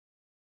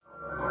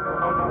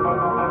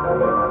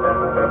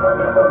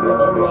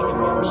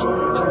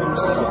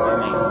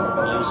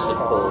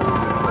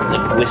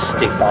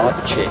Stick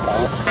object.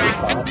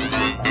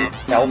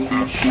 Help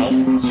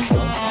machine.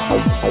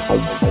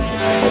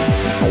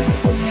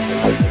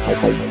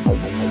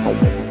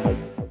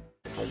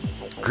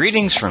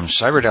 Greetings from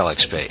Psychedelic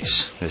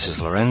Space. This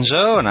is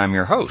Lorenzo, and I'm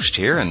your host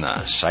here in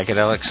the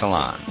Psychedelic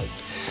Salon.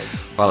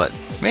 While it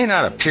may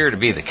not appear to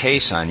be the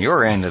case on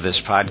your end of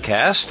this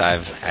podcast,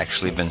 I've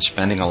actually been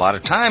spending a lot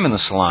of time in the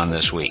salon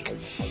this week.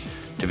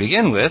 To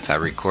begin with, I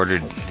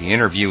recorded the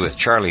interview with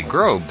Charlie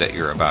Grob that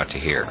you're about to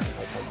hear.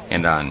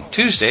 And on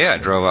Tuesday,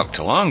 I drove up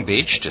to Long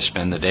Beach to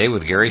spend the day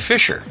with Gary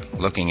Fisher,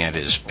 looking at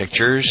his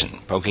pictures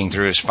and poking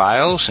through his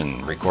files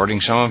and recording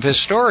some of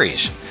his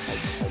stories.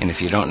 And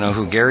if you don't know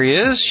who Gary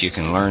is, you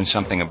can learn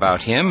something about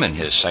him and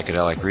his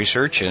psychedelic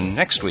research in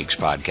next week's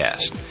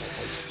podcast.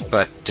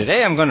 But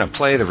today I'm going to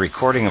play the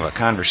recording of a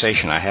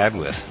conversation I had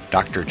with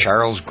Dr.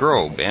 Charles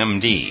Grob,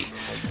 MD,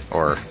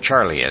 or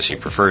Charlie as he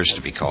prefers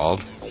to be called.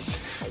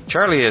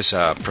 Charlie is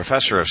a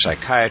professor of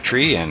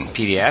psychiatry and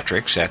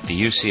pediatrics at the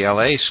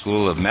UCLA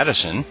School of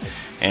Medicine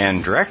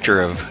and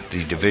director of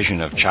the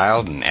Division of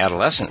Child and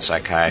Adolescent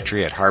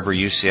Psychiatry at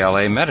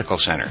Harbor-UCLA Medical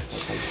Center.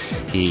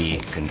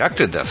 He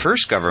conducted the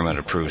first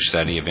government-approved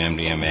study of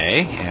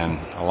MDMA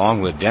and,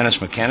 along with Dennis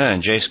McKenna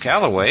and Jace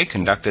Calloway,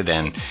 conducted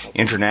an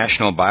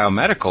international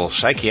biomedical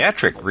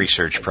psychiatric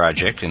research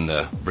project in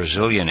the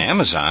Brazilian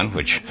Amazon,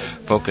 which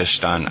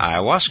focused on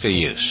ayahuasca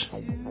use.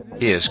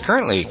 He is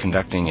currently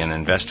conducting an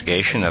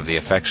investigation of the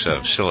effects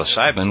of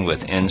psilocybin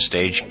with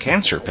end-stage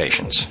cancer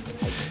patients.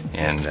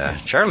 And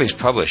Charlie's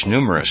published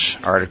numerous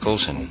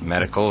articles in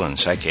medical and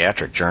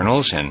psychiatric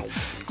journals and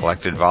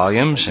collected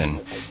volumes, and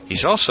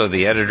he's also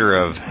the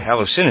editor of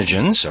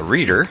Hallucinogens, a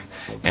reader,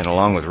 and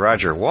along with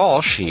Roger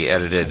Walsh, he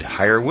edited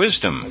Higher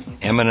Wisdom,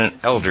 Eminent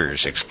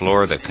Elders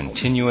Explore the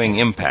Continuing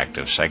Impact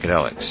of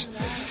Psychedelics.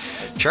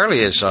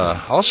 Charlie is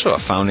also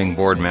a founding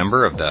board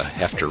member of the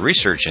Hefter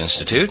Research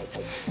Institute,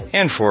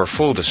 and for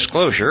full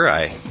disclosure,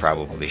 I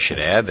probably should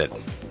add that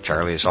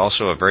Charlie is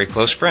also a very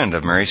close friend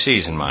of Mary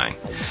C's and mine.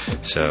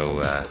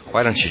 So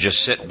why don't you just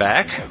sit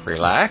back,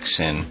 relax,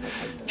 and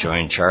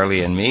join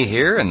Charlie and me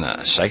here in the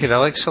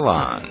Psychedelic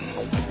Salon.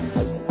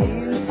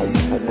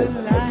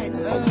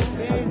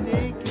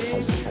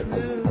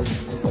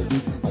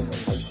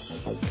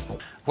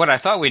 What I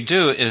thought we'd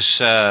do is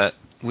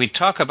we'd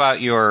talk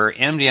about your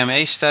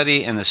MDMA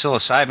study and the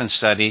psilocybin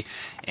study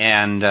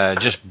and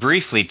just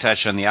briefly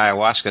touch on the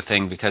ayahuasca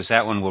thing because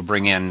that one will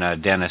bring in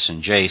Dennis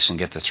and Jace and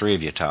get the three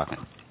of you talking.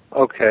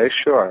 Okay,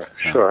 sure.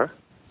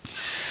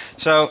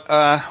 So,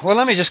 well,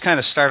 let me just kind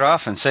of start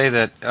off and say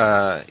that,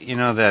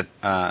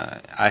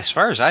 as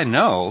far as I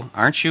know,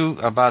 aren't you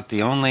about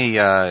the only,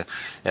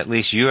 at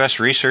least U.S.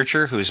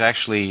 researcher who's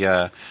actually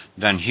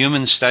done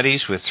human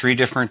studies with three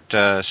different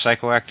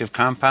psychoactive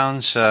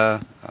compounds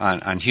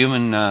on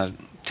human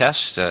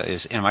tests?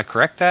 Am I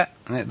correct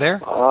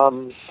there?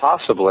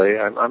 Possibly.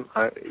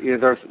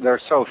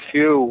 There's so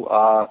few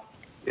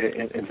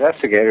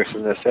investigators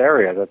in this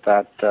area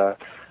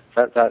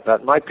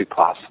that might be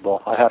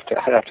possible. I'd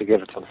have to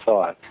give it some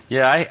thought.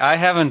 Yeah, I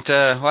haven't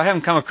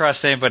come across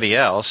anybody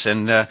else,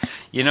 and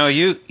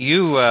you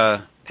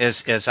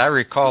as I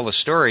recall the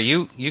story,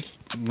 you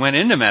went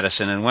into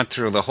medicine and went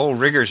through the whole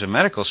rigors of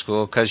medical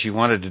school because you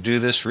wanted to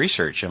do this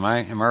research. Am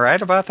I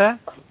right about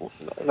that?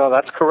 No,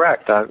 that's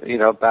correct.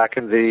 Back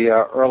in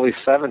the early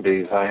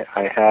 70s,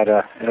 I had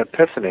an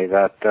epiphany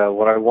that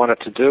what I wanted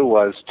to do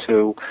was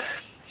to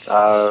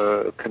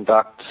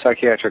conduct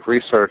psychiatric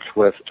research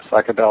with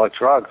psychedelic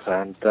drugs,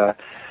 and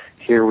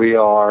here we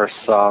are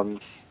some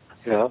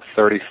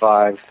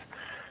 35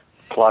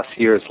 plus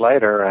years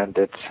later, and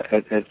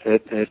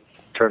it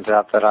turns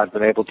out that I've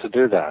been able to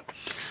do that.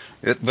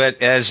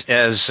 But as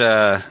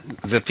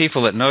the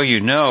people that know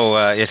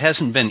it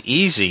hasn't been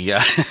easy.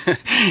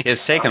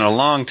 It's taken a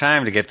long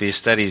time to get these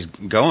studies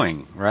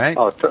going, right?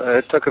 Oh,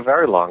 it took a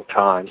very long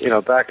time.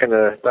 Back in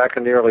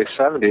the early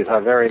 70s, I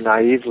very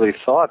naively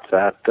thought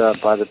that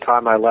by the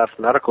time I left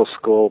medical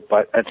school,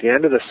 but at the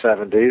end of the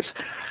 70s,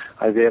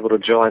 I'd be able to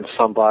join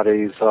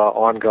somebody's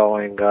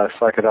ongoing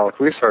psychedelic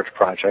research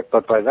project.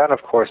 But by then,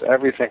 of course,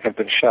 everything had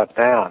been shut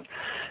down.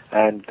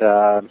 And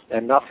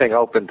nothing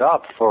opened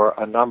up for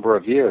a number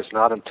of years,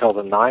 not until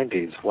the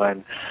 90s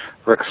when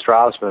Rick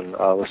Strausman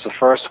was the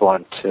first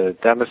one to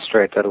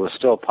demonstrate that it was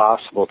still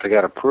possible to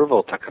get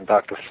approval to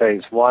conduct a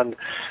phase 1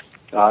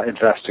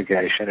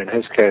 investigation, in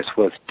his case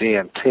with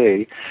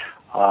DMT.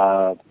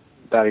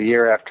 About a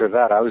year after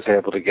that, I was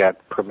able to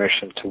get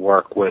permission to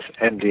work with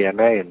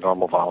MDMA in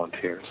normal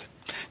volunteers.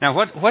 Now,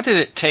 what did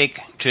it take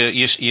to,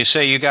 you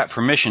say you got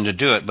permission to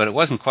do it, but it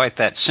wasn't quite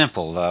that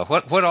simple.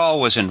 What all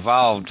was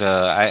involved?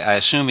 I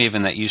assume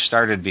even that you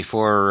started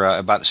before,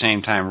 about the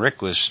same time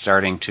Rick was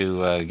starting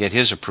to get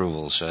his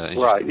approvals.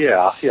 Right,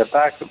 yeah.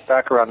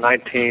 Back around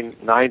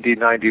 1990,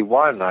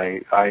 91,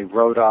 I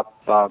wrote up,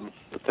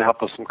 with the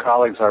help of some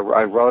colleagues, I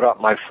wrote up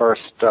my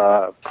first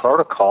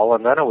protocol,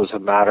 and then it was a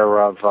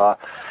matter of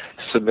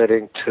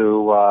submitting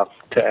to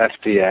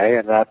FDA,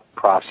 and that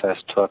process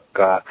took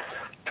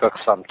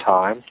some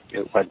time.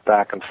 It went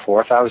back and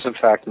forth. I was, in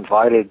fact,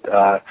 invited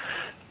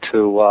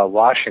to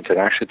Washington,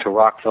 actually to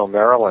Rockville,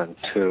 Maryland,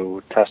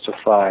 to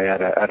testify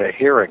at a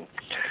hearing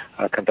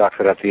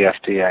conducted at the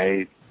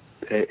FDA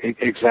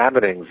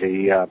examining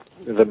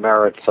the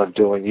merits of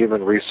doing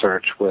human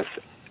research with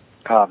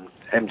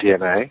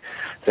MDMA.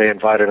 They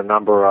invited a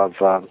number of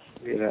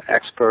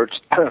experts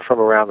from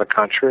around the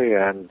country,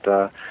 and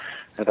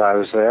I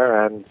was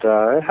there, and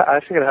I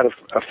think it had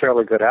a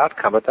fairly good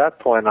outcome. At that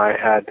point, I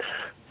had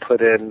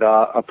put in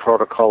a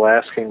protocol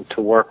asking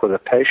to work with a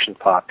patient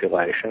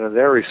population, and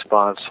their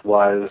response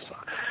was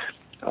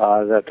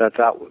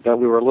that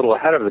we were a little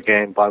ahead of the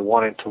game by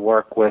wanting to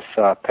work with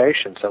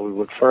patients, that we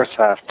would first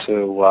have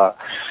to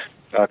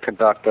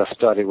conduct a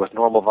study with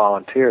normal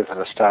volunteers and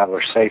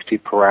establish safety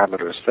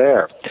parameters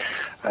there.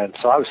 And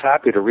so I was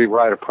happy to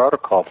rewrite a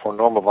protocol for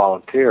normal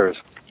volunteers.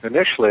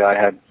 Initially, I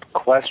had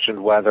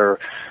questioned whether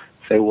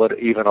they would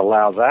even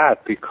allow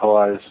that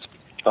because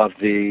of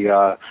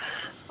the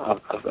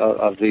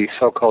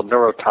so-called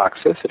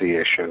neurotoxicity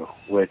issue,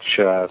 which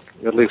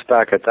at least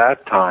back at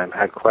that time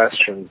had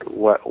questioned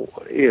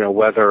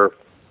whether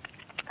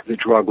the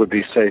drug would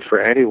be safe for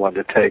anyone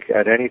to take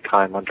at any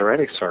time under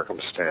any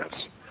circumstance.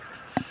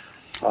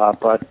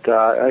 But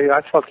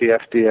I thought the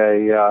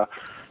FDA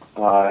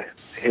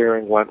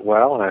hearing went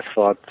well, and I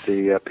thought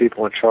the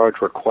people in charge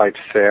were quite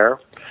fair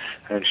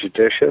and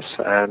judicious,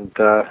 and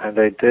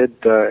they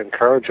did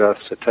encourage us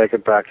to take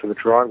it back to the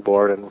drawing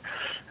board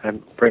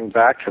and bring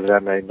back to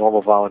them a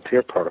normal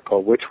volunteer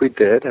protocol, which we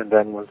did, and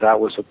then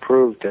that was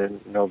approved in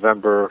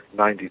November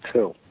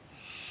 '92.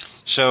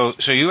 So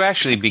you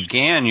actually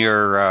began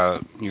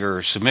your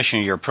submission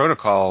of your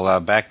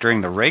protocol back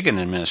during the Reagan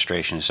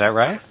administration, is that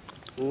right?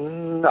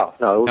 No,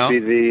 it would be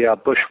the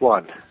Bush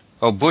 1.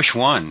 Oh, Bush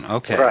 1,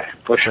 okay. Right,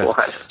 Bush 1.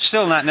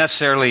 Still not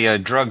necessarily a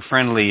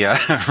drug-friendly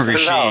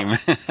regime.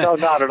 No,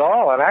 not at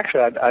all. And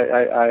actually, I'll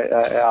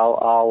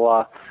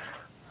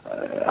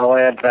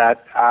add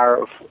that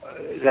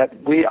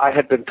I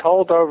had been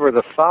told over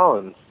the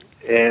phone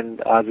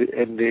in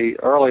the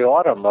early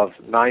autumn of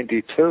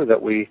 '92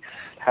 that we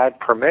had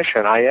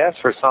permission. I asked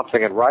for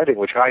something in writing,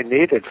 which I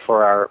needed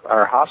for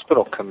our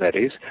hospital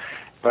committees,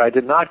 but I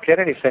did not get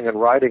anything in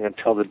writing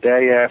until the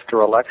day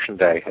after Election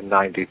Day in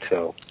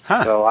 '92.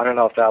 Huh. So I don't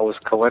know if that was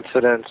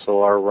coincidence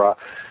or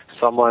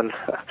someone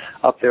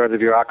up there in the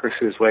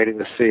bureaucracy was waiting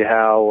to see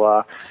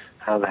how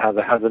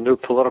the new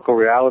political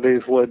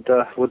realities would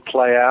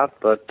play out,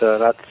 but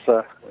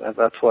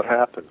that's what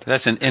happened.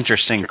 That's an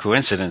interesting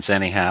coincidence,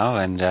 anyhow.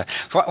 And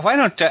why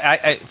don't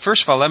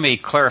first of all, let me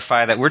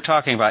clarify that we're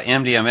talking about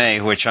MDMA,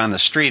 which on the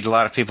street a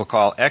lot of people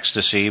call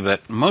ecstasy,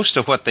 but most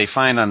of what they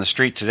find on the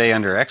street today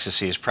under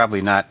ecstasy is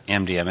probably not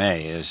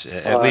MDMA.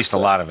 At least a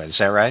lot of it. Is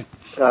that right?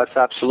 That's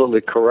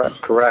absolutely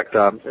correct.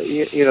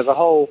 The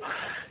whole.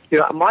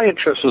 My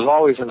interest was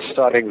always in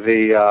studying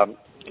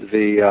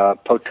the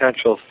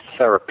potential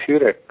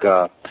therapeutic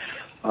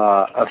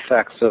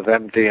effects of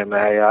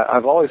MDMA.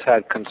 I've always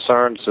had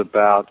concerns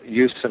about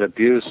use and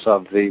abuse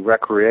of the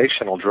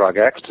recreational drug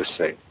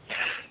ecstasy.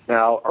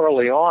 Now,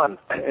 early on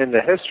in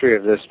the history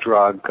of this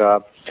drug,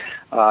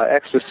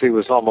 ecstasy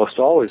was almost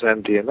always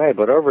MDMA,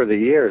 but over the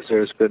years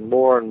there's been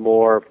more and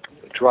more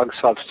drug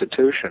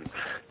substitution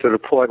to the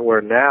point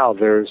where now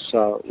there's,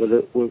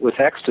 with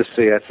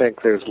ecstasy, I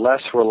think there's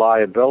less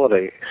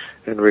reliability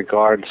in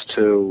regards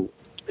to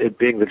it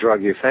being the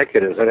drug you think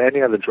it is, and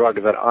any other drug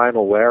that I'm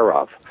aware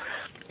of.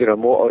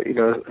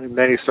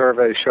 Many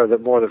surveys show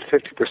that more than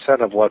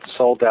 50% of what's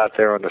sold out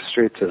there on the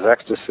streets as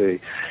ecstasy,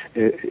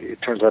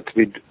 it turns out to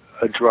be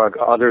a drug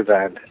other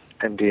than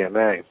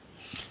MDMA.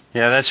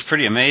 Yeah, that's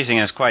pretty amazing.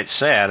 It's quite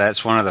sad.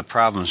 That's one of the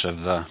problems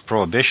of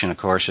prohibition, of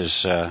course, is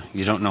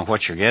you don't know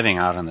what you're getting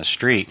out on the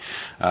street.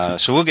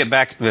 So we'll get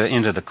back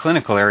into the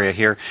clinical area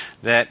here.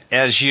 That,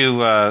 as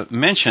you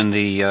mentioned,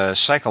 the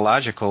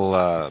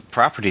psychological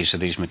properties of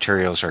these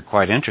materials are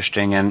quite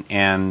interesting.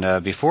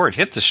 And before it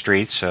hit the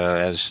streets,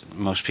 as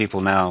most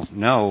people now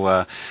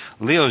know,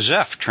 Leo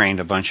Zeff trained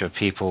a bunch of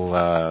people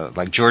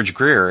like George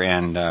Greer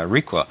and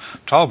Requa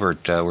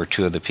Talbert were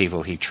two of the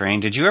people he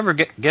trained. Did you ever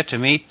get to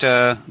meet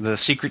the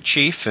secret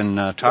chief and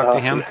talk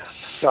to him?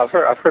 No,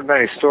 I've heard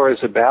many stories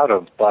about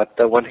him, but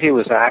when he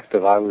was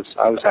active, I was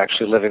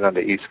actually living on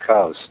the East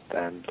Coast,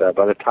 and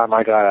by the time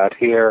I got out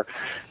here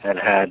and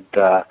had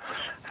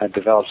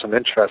developed some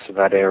interest in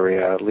that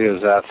area, Leo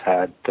Zeff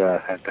had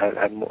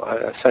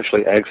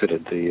essentially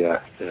exited the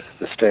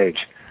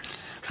stage.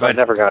 So I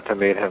never got to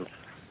meet him.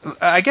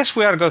 I guess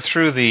we ought to go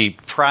through the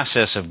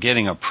process of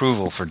getting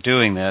approval for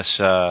doing this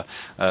so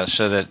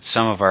that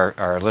some of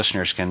our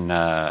listeners can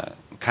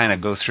kind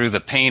of go through the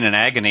pain and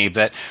agony.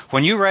 But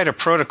when you write a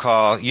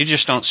protocol, you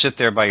just don't sit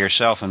there by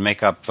yourself and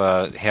make up,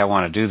 hey, I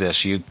want to do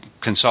this. You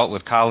consult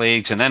with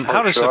colleagues, and then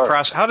how does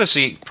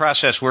the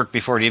process work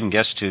before it even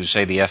gets to,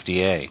 say, the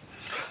FDA?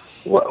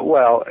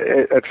 Well,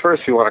 at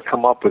first you want to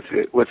come up with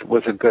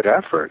a good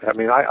effort. I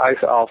mean,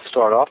 I'll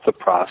start off the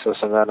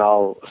process, and then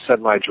I'll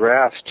send my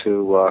drafts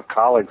to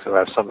colleagues who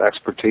have some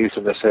expertise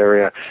in this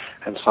area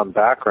and some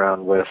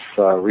background with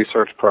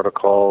research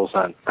protocols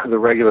and the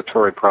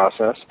regulatory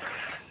process.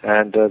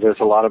 and there's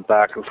a lot of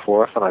back and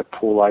forth, and I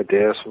pool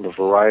ideas from a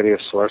variety of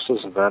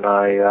sources, and then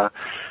I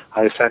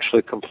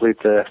essentially complete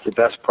the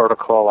best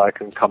protocol I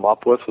can come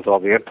up with all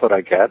the input I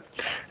get.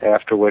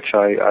 After which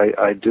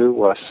I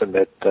do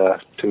submit to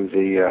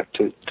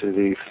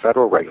the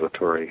federal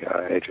regulatory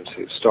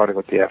agencies, starting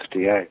with the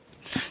FDA.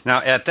 Now,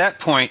 at that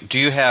point, do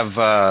you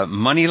have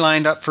money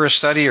lined up for a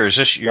study, or is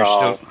this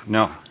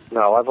No.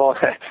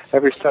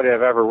 Every study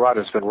I've ever run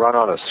has been run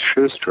on a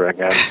shoestring,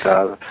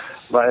 and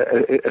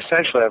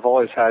essentially I've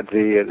always had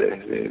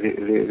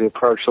the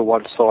approach that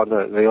one saw in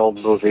the old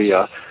movie.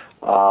 I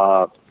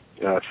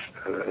think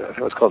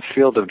it was called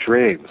Field of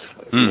Dreams,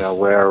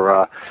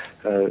 where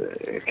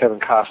Kevin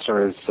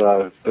Costner is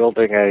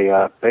building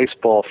a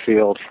baseball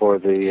field for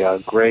the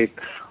great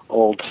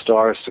old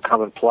stars to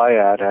come and play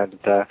at, and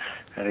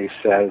he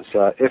says,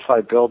 if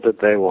I build it,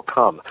 they will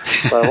come.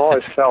 So I've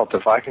always felt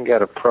if I can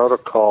get a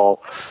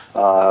protocol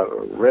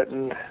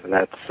written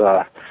that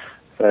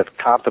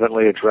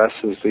competently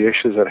addresses the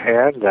issues at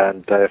hand,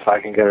 and if I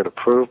can get it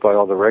approved by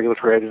all the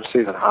regulatory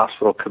agencies and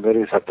hospital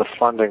committees, that the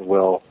funding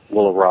will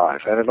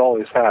arrive. And it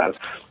always has,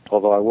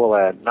 although I will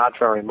add, not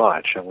very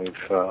much. And we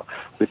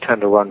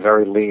tend to run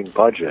very lean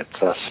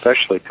budgets,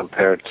 especially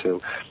compared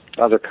to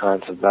other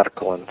kinds of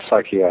medical and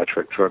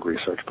psychiatric drug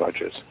research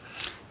budgets.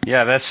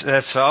 Yeah,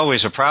 that's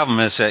always a problem,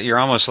 is that you're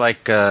almost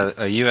like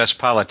a U.S.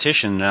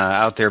 politician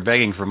out there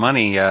begging for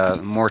money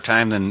more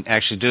time than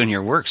actually doing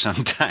your work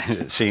sometimes,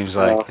 it seems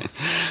like.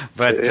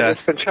 But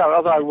it's been challenging,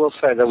 although I will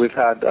say that we've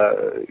had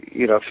a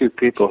few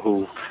people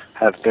who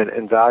have been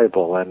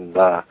invaluable in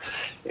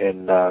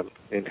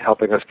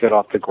helping us get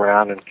off the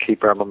ground and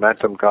keep our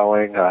momentum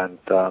going, and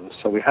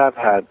so we have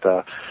had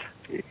a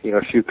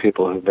few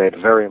people who've made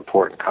very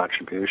important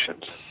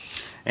contributions.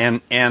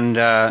 And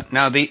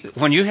now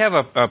when you have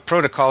a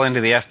protocol into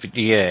the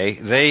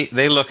FDA,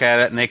 they look at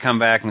it and they come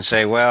back and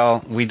say,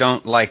 well, we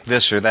don't like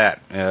this or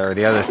that or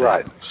the other thing.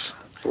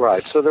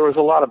 Right. So there was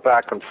a lot of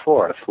back and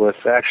forth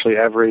with actually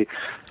every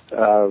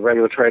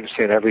regulatory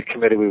agency and every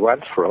committee we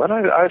went through, and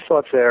I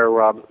thought their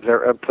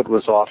input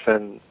was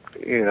often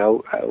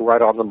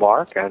right on the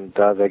mark, and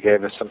they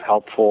gave us some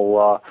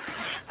helpful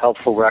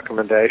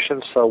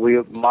recommendations, so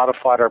we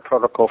modified our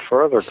protocol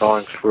further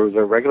going through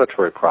the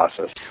regulatory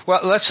process. Well,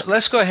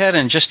 let's go ahead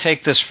and just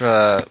take this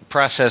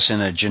process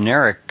in a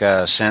generic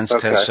sense,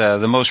 because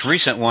the most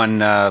recent one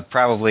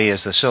probably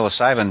is the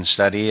psilocybin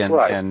study,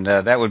 and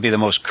that would be the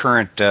most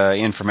current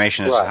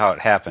information as to how it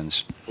happens.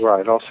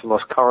 Right, also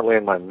most currently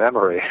in my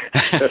memory.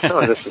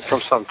 Some of this is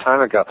from some time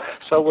ago.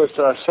 So with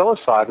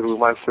psilocybin, we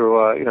went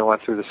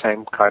through the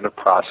same kind of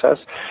process,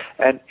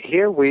 and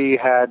here we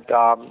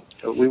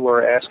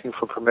were asking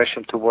for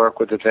permission to work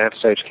with advanced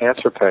stage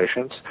cancer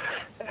patients,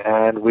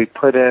 and we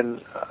put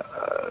in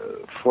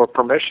for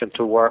permission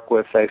to work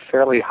with a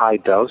fairly high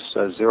dose,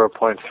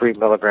 0.3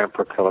 milligram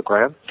per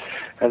kilogram,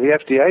 and the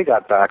FDA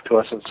got back to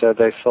us and said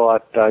they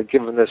thought,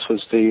 given this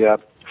was the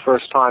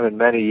first time in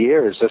many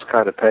years this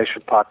kind of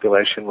patient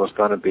population was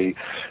going to be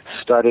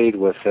studied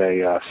with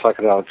a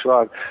psychedelic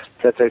drug,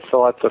 that they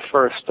thought the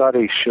first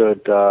study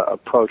should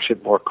approach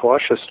it more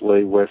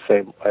cautiously with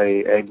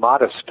a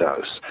modest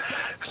dose.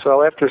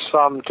 So after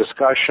some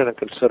discussion and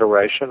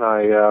consideration,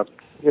 I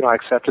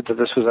accepted that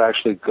this was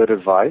actually good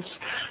advice.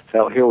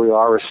 Now here we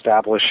are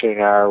establishing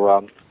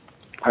our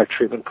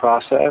treatment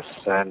process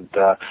and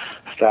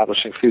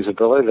establishing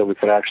feasibility that we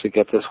could actually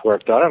get this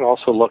work done, and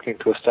also looking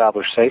to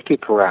establish safety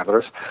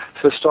parameters.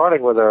 So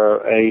starting with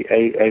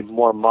a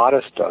more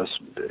modest dose,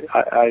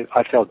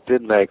 I felt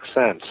did make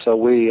sense. So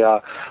we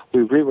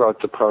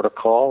rewrote the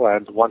protocol,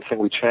 and one thing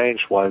we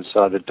changed was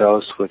the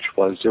dose, which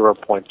was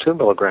 0.2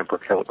 milligram per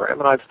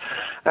kilogram. And I've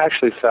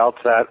actually felt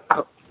that,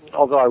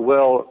 although I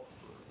will,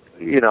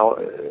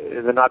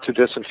 in the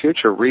not-too-distant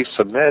future,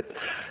 resubmit,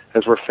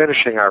 as we're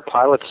finishing our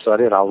pilot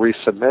study, and I'll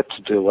resubmit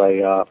to do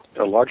a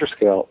larger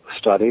scale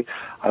study,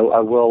 I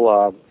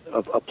will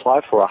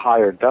apply for a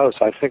higher dose.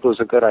 I think it was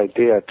a good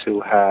idea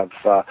to have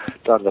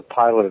done the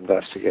pilot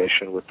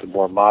investigation with the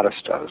more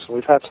modest dose.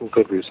 We've had some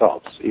good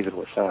results, even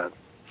with that.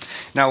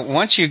 Now,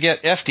 once you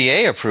get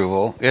FDA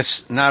approval,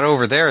 it's not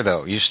over there,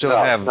 though. You still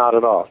have... No, not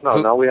at all.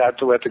 No, we have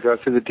to go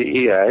through the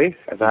DEA,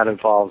 and that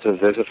involves a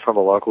visit from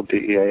a local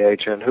DEA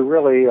agent who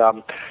really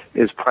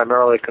is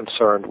primarily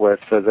concerned with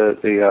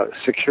the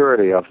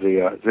security of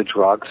the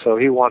drug. So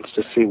he wants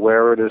to see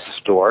where it is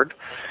stored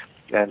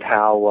and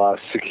how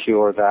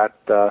secure that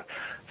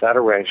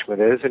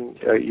arrangement is. And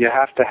you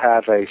have to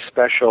have a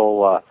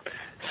special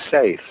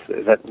safe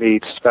that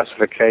meets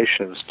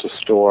specifications to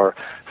store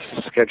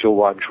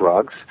Schedule I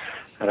drugs,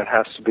 and it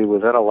has to be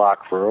within a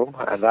locked room,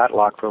 and that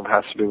locked room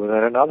has to be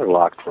within another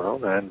locked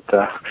room, and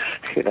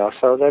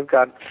so they've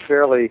got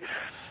fairly,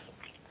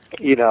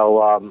 clear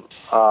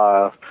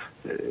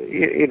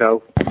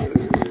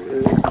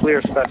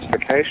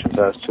specifications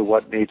as to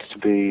what needs to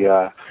be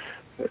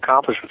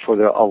accomplished before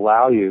they'll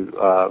allow you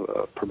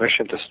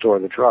permission to store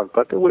the drug.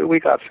 But we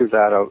got through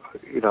that,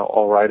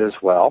 all right as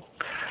well.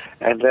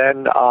 And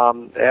then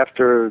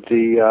after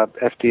the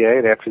FDA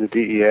and after the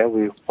DEA,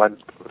 we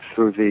went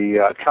through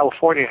the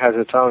California has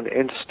its own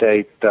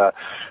in-state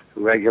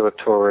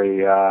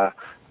regulatory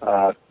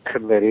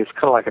committee. It's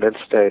kind of like an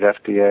in-state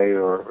FDA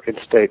or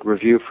in-state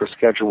review for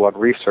Schedule I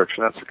research,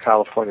 and that's the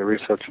California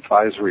Research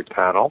Advisory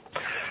Panel.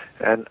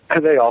 And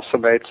they also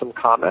made some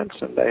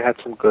comments, and they had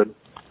some good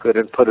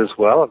input as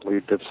well, and we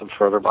did some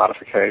further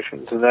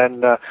modifications. And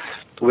then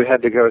we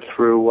had to go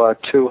through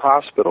two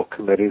hospital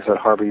committees at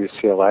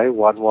Harbor-UCLA.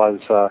 One was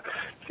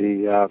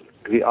the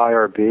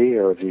IRB,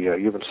 or the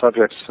Human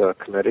Subjects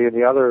Committee, and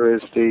the other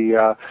is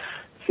the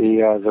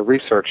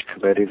research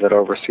committee that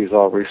oversees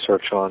all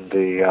research on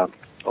the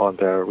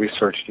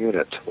research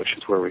unit, which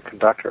is where we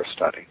conduct our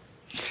study.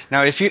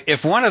 Now,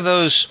 if one of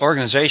those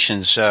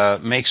organizations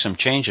makes some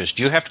changes,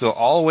 do you have to go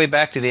all the way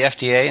back to the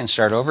FDA and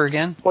start over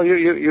again? Well,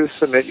 you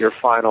submit your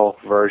final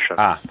version.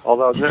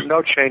 Although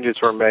no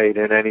changes were made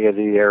in any of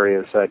the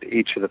areas that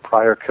each of the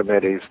prior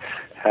committees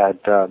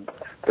had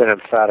been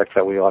emphatic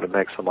that we ought to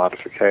make some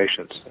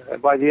modifications.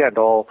 And by the end,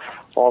 all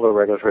the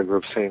regulatory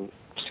groups seemed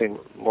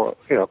more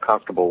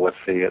comfortable with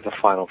the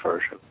final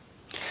version.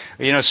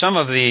 Some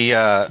of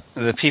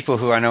the people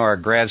who I know are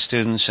grad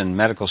students and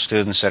medical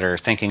students that are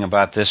thinking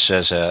about this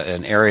as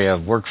an area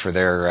of work for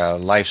their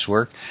life's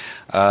work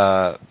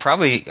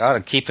probably ought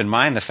to keep in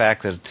mind the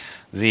fact that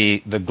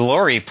the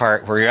glory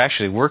part, where you're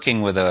actually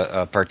working with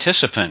a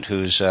participant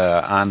who's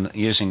on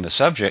using the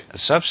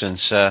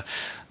substance,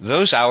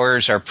 those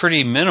hours are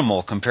pretty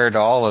minimal compared to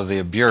all of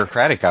the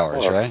bureaucratic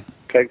hours, right?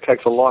 It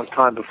takes a long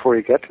time before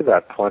you get to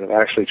that point of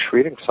actually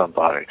treating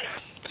somebody.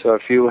 So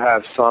if you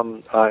have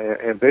some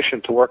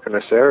ambition to work in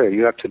this area,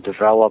 you have to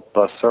develop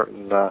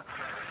certain,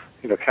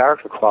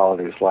 character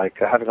qualities like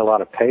having a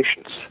lot of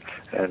patience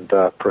and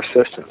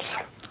persistence.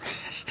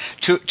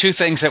 Two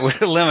things that would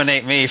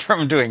eliminate me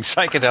from doing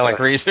psychedelic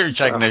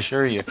research. I can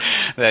assure you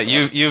that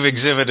you've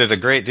exhibited a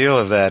great deal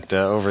of that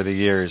over the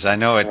years. I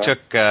know it took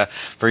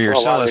for your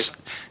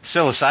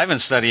psilocybin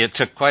study, it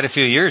took quite a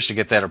few years to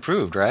get that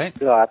approved, right?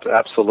 Yeah,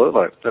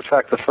 absolutely. In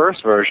fact, the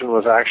first version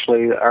was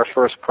actually our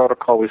first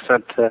protocol we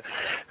sent to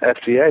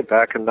FDA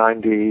back in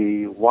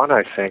 '91,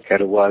 I think,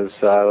 and it was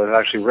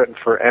actually written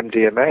for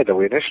MDMA, though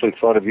we initially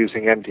thought of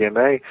using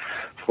MDMA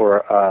for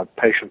a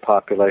patient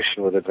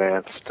population with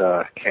advanced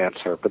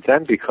cancer. But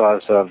then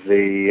because of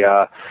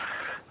the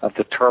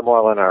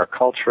turmoil in our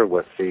culture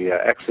with the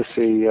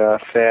ecstasy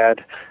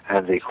fad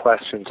and the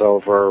questions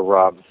over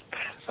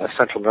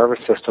central nervous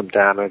system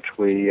damage,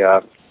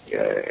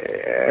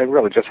 and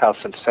really just how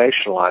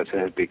sensationalized it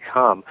had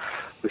become,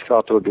 we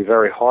felt it would be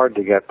very hard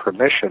to get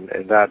permission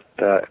in that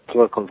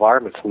political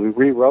environment. So we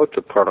rewrote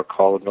the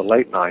protocol in the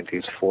late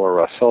 90s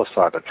for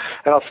psilocybin.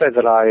 And I'll say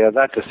that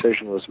that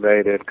decision was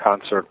made in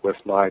concert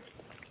with my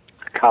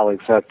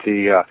colleagues at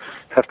the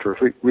Hefter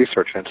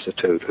Research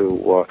Institute,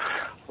 who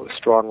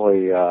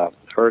strongly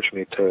urged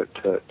me to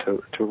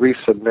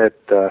resubmit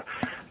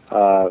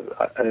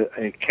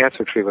a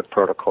cancer treatment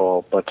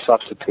protocol, but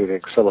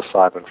substituting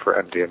psilocybin for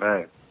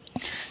MDMA.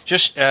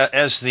 Just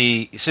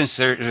since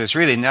there's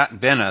really not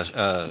been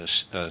a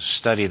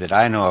study that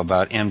I know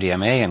about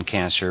MDMA and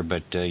cancer,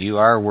 but you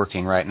are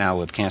working right now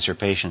with cancer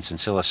patients and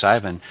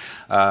psilocybin.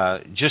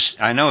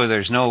 I know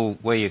there's no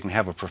way you can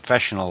have a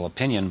professional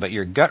opinion, but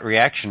your gut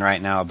reaction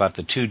right now about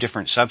the two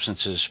different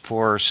substances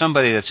for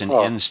somebody that's in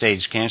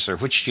end-stage cancer,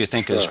 which do you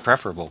think is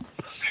preferable?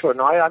 Sure.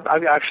 No,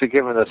 I've actually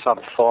given this some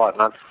thought,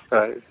 and I've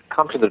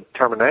come to the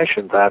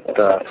determination that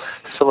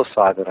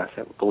psilocybin, I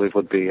believe,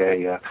 would be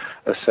a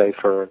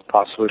safer and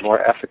possibly more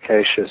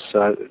efficacious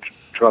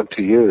drug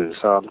to use.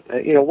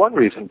 One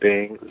reason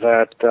being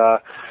that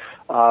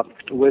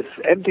with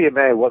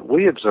MDMA, what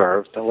we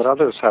observed and what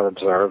others have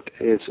observed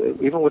is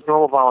even with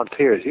normal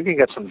volunteers, you can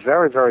get some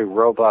very, very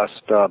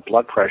robust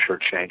blood pressure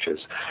changes.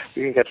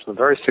 You can get some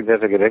very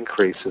significant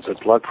increases in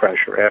blood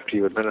pressure after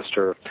you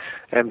administer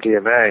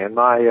MDMA. And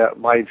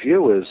my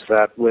view is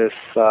that with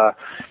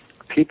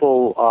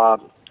people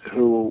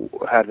who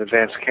had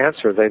advanced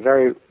cancer, they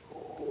very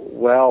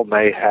well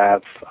may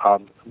have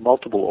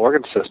multiple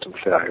organ system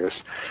failures,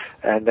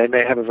 and they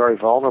may have a very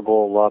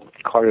vulnerable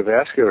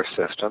cardiovascular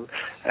system,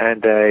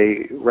 and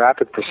a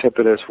rapid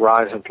precipitous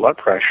rise in blood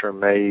pressure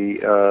may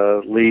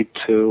lead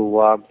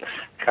to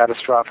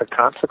catastrophic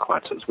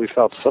consequences. We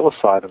felt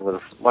psilocybin,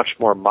 with much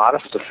more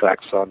modest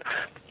effects on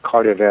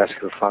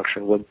cardiovascular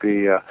function, would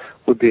be a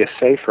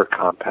safer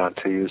compound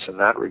to use in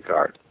that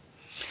regard.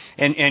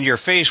 And your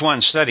phase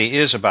 1 study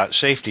is about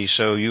safety,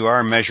 so you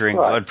are measuring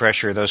blood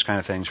pressure, those kind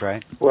of things,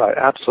 right? Right,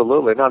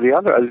 absolutely. Now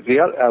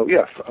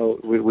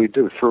we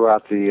do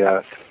throughout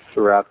the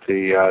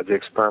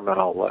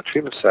experimental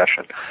treatment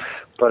session.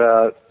 But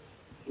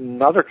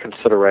another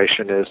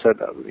consideration is that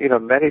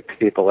many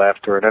people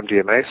after an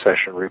MDMA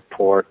session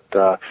report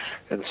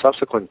in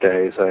subsequent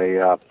days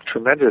a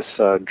tremendous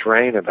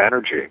drain of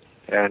energy.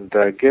 And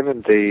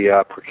given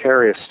the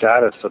precarious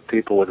status of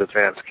people with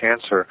advanced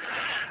cancer,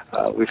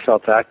 we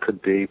felt that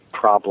could be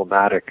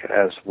problematic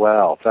as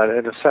well. That,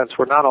 in a sense,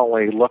 we're not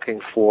only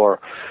looking for,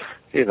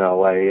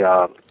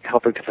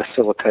 helping to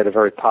facilitate a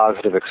very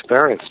positive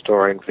experience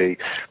during the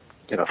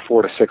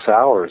 4 to 6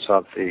 hours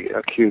of the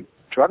acute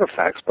drug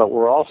effects, but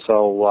we're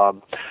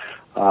also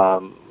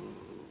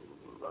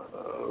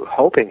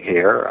hoping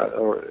here,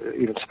 or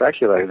even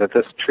speculating, that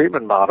this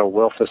treatment model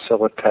will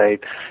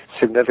facilitate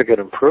significant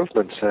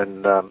improvements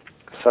in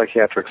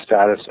psychiatric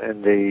status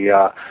in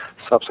the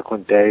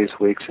subsequent days,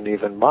 weeks, and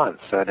even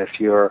months. And if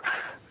you're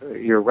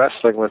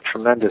wrestling with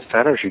tremendous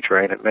energy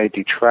drain, it may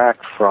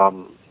detract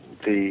from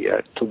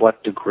to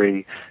what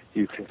degree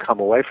you can come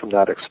away from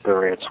that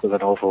experience with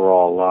an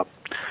overall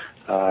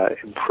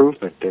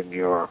improvement in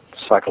your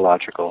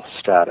psychological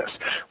status.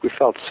 We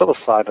felt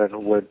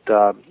psilocybin would,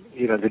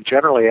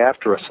 generally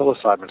after a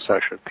psilocybin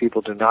session,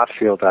 people do not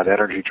feel that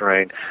energy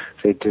drain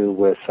they do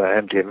with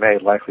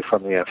MDMA, likely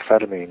from the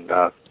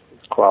amphetamine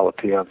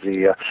quality of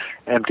the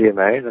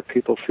MDMA, that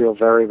people feel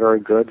very, very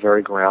good,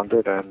 very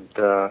grounded, and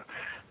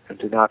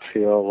do not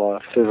feel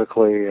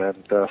physically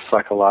and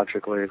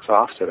psychologically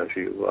exhausted, as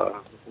you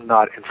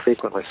not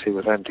infrequently see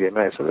with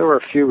MDMA. So there were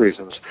a few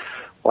reasons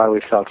why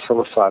we felt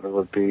psilocybin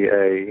would be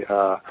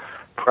a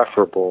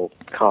preferable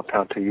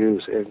compound to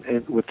use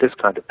with this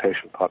kind of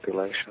patient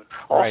population.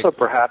 Right. Also,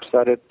 perhaps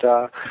that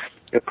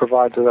it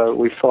provides,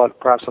 we thought,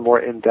 perhaps a more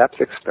in-depth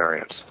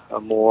experience,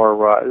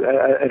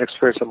 an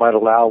experience that might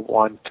allow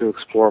one to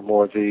explore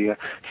more the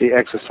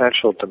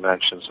existential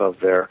dimensions of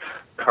their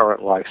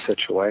current life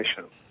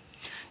situation.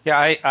 Yeah,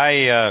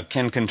 I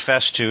can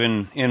confess to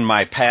in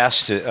my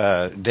past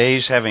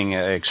days having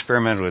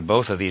experimented with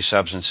both of these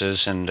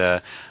substances, and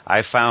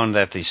I found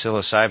that the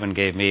psilocybin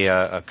gave me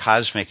a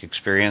cosmic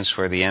experience,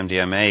 where the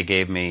MDMA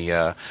gave me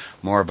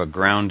more of a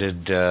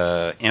grounded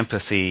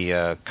empathy,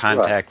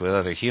 contact with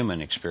other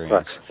human experience.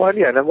 Right. Well,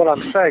 yeah, and what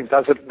I'm saying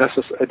doesn't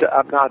necessarily.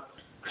 I'm not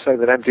saying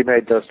that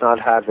MDMA does not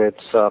have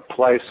its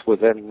place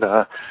within,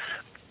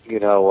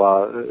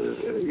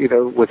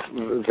 with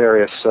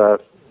various,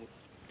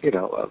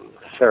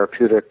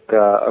 therapeutic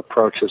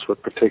approaches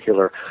with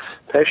particular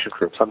patient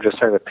groups. I'm just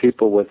saying that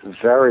people with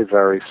very,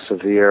 very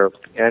severe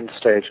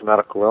end-stage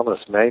medical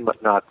illness may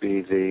not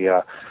be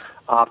the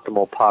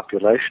optimal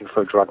population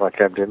for a drug like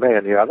MDMA.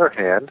 On the other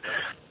hand,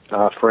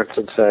 for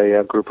instance,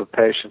 a group of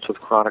patients with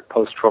chronic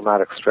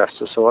post-traumatic stress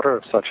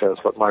disorder, such as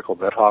what Michael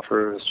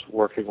Mithofer is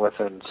working with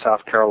in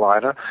South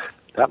Carolina,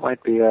 that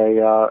might be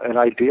an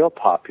ideal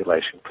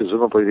population.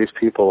 Presumably these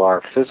people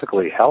are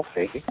physically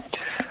healthy.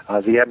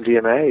 The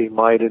MDMA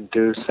might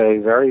induce a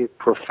very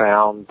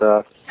profound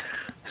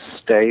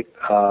state,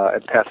 a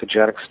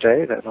pathogenic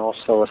state, and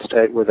also a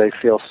state where they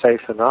feel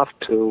safe enough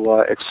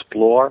to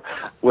explore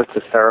with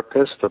the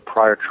therapist the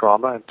prior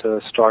trauma and to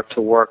start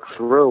to work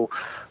through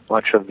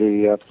much of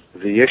the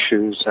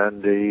issues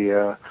and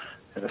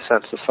in a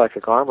sense, the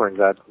psychic armoring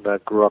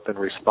that grew up in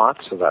response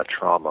to that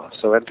trauma.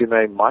 So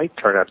MDMA might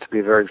turn out to be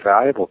a very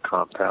valuable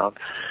compound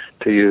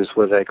to use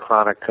with a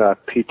chronic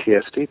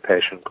PTSD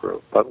patient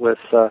group. But with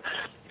a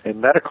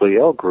medically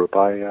ill group,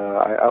 I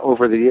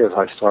over the years,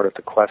 I started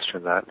to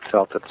question that and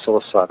felt that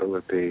psilocybin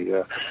would be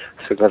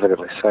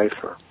significantly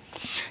safer.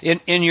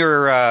 In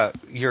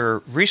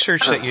your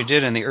research that you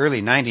did in the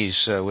early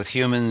 90s with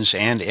humans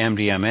and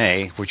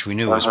MDMA, which we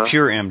knew was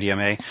pure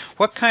MDMA,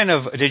 what kind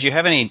of, did you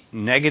have any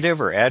negative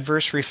or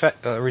adverse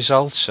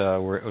results?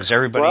 Was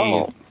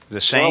everybody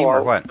the same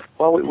or what?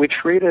 Well, we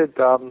treated,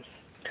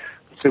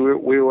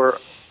 we were,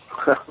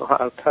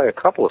 I'll tell you a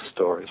couple of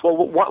stories. Well,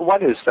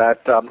 one is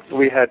that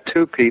we had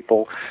two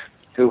people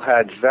who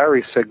had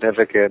very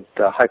significant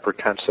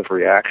hypertensive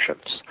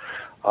reactions.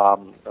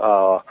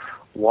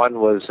 One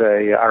was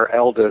our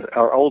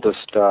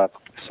oldest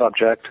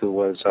subject, who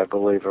was, I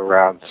believe,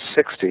 around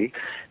 60.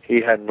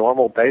 He had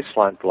normal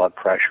baseline blood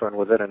pressure, and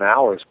within an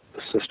hour, his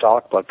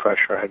systolic blood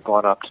pressure had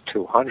gone up to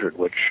 200,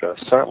 which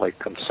certainly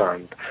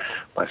concerned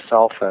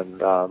myself and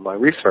my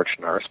research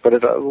nurse. But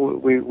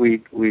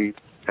we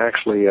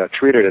actually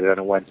treated it, and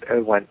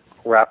it went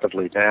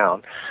rapidly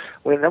down.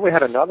 And then we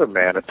had another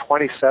man, a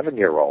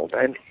 27-year-old,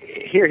 and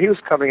here he was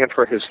coming in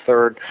for his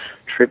third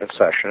treatment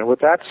session. And with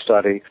that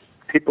study,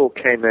 people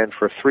came in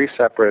for 3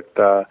 separate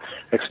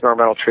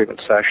experimental treatment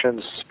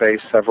sessions,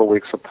 spaced several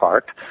weeks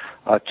apart.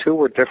 2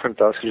 were different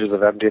dosages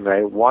of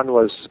MDMA. One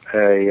was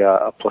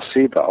a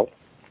placebo.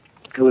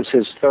 It was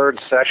his third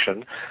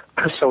session,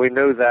 so we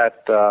knew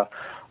that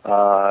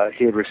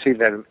he had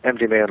received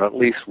MDMA on at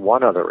least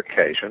one other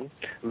occasion.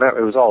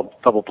 It was all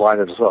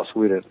double-blinded as well, so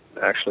we didn't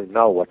actually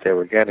know what they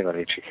were getting on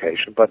each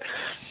occasion. But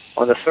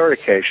on the third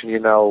occasion,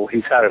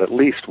 he's had it at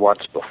least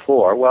once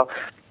before. Well,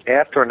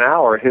 after an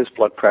hour, his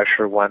blood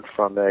pressure went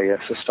from a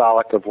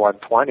systolic of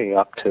 120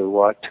 up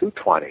to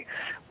 220.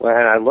 When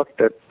I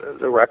looked at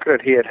the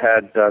record, he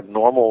had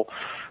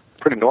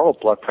pretty normal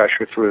blood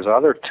pressure through his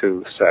other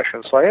 2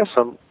 sessions. So I asked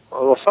him,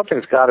 well,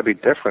 something's got to be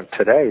different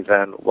today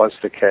than was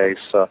the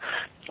case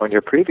on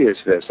your previous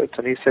visits.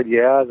 And he said,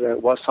 yeah, there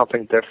was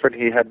something different.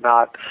 He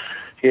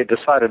he had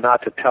decided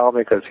not to tell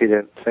me because he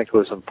didn't think it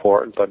was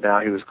important, but now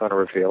he was going to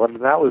reveal it.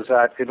 And that was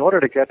that in order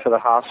to get to the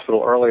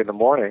hospital early in the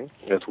morning,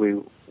 as we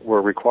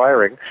were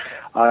requiring,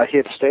 he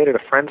had stayed at a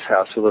friend's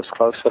house who lives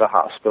close to the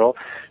hospital.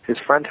 His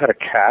friend had a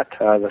cat.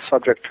 The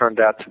subject turned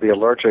out to be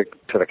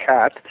allergic to the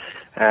cat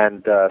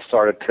and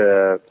started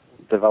to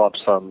develop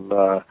some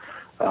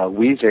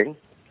wheezing.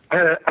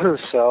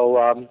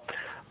 So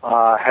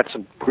had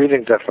some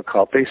breathing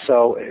difficulty.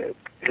 So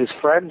his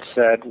friend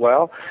said,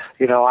 well,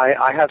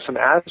 I have some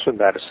asthma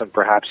medicine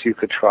perhaps you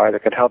could try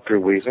that could help your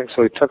wheezing.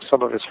 So he took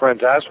some of his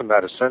friend's asthma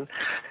medicine,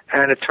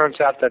 and it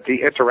turns out that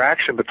the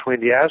interaction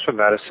between the asthma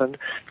medicine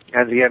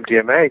and the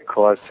MDMA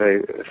caused a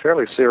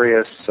fairly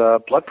serious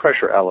blood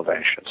pressure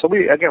elevation. So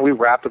we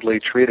rapidly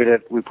treated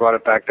it. We brought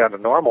it back down to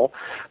normal,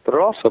 but it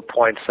also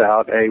points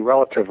out a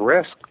relative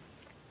risk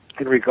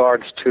in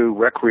regards to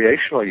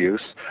recreational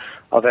use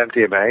of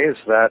MDMA is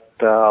that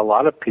a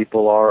lot of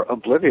people are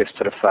oblivious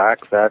to the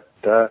fact that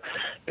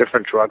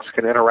different drugs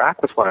can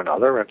interact with one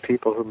another, and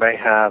people who may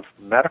have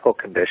medical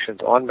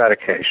conditions on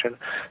medication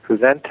who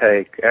then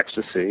take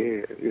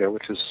ecstasy,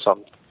 which is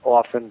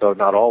often, though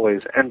not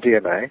always,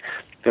 MDMA,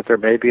 that there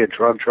may be a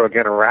drug-drug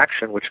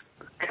interaction which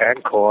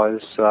can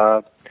cause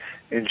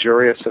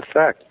injurious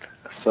effect.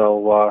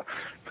 So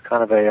it's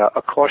kind of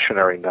a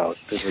cautionary note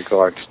in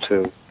regards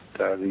to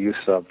the use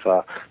of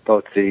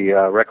both the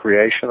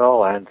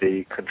recreational and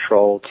the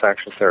controlled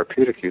sanction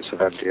therapeutic use of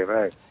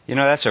MDMA.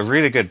 That's a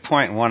really good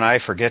point, one I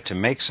forget to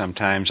make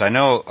sometimes. I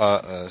know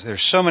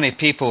there's so many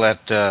people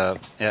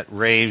at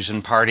raves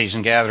and parties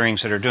and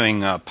gatherings that are doing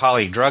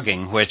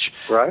polydrugging, which,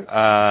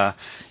 right.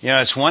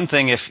 It's one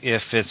thing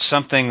if it's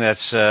something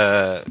that's,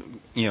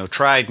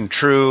 tried and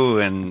true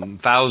and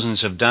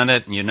thousands have done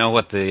it and you know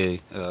what the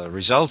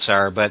results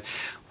are, but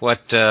what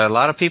a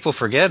lot of people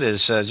forget is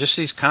just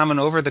these common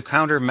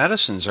over-the-counter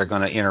medicines are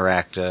going to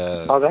interact.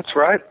 Oh, that's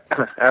right.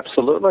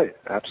 Absolutely.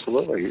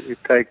 You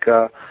take,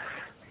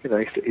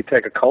 you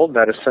take a cold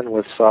medicine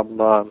with some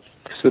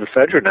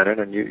pseudoephedrine in it,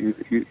 and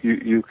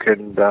you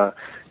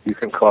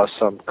can cause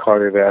some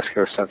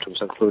cardiovascular symptoms,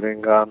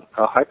 including a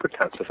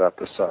hypertensive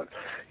episode.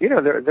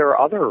 There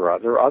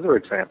are other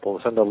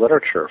examples in the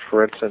literature.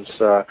 For instance,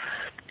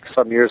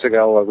 some years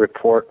ago, a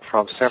report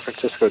from San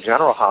Francisco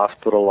General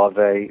Hospital of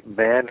a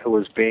man who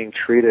was being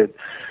treated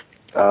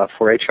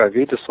for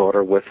HIV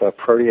disorder with a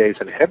protease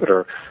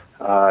inhibitor.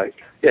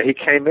 He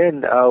came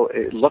in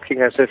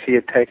looking as if he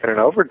had taken an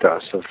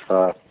overdose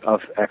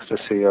of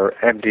ecstasy or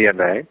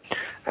MDMA,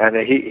 and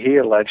he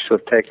alleged to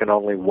have taken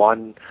only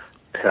one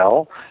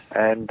pill.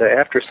 And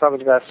after some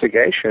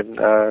investigation,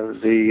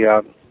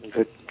 the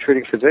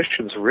treating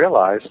physicians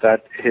realized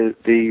that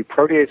the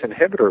protease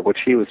inhibitor, which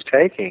he was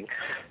taking,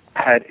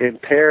 had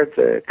impaired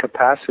the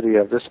capacity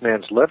of this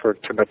man's liver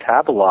to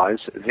metabolize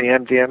the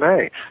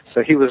MDMA.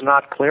 So he was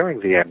not clearing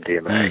the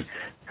MDMA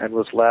and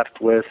was left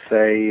with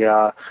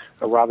a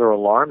rather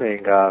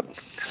alarming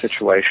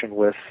situation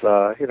with,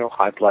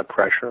 high blood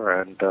pressure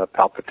and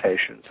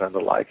palpitations and the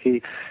like.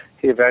 He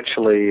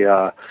eventually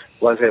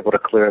was able to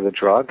clear the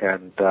drug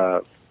and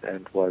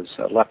was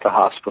left the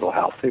hospital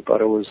healthy,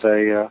 but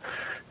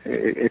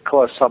it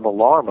caused some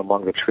alarm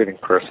among the treating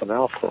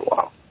personnel for a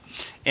while.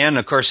 And,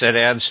 of course, that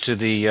adds to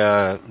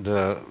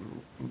the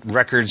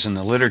records and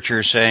the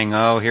literature saying,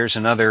 here's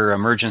another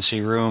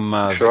emergency room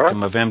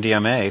victim of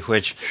MDMA,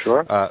 which,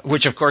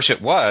 of course, it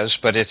was,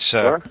 but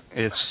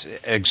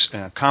it's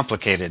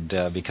complicated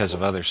because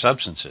of other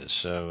substances.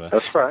 So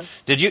that's right.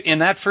 In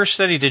that first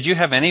study, did you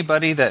have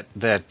anybody that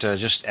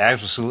just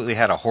absolutely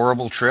had a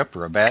horrible trip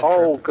or a bad trip?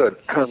 Oh, good.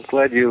 I'm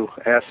glad you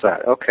asked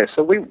that. Okay,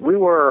 so we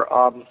were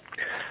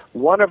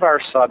one of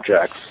our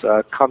subjects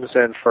comes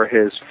in for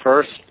his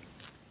first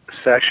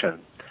session,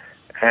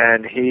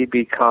 and he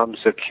becomes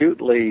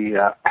acutely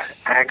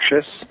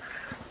anxious,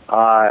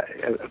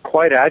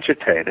 quite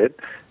agitated,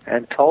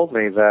 and told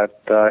me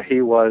that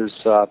he was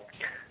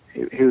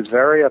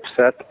very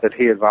upset that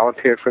he had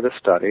volunteered for the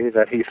study,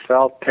 that he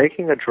felt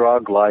taking a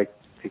drug like,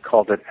 he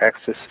called it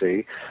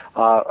ecstasy,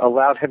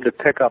 allowed him to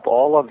pick up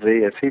all of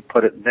the, as he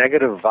put it,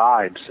 negative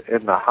vibes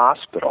in the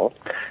hospital,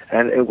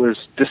 and it was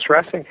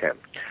distressing him.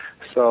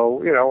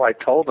 So, I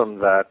told him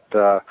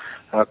that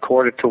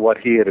according to what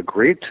he had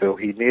agreed to,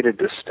 he needed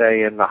to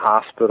stay in the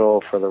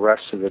hospital for the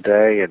rest of the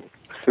day and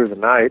through the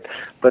night,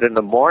 but in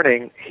the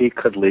morning he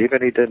could leave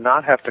and he did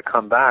not have to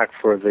come back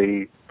for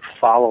the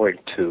following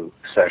 2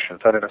 sessions.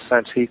 And in a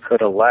sense, he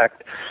could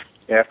elect,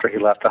 after he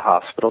left the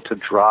hospital, to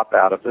drop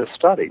out of the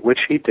study, which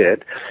he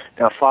did.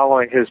 Now,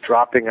 following his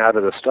dropping out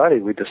of the study,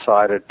 we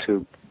decided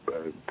to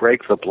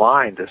break the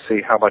blind to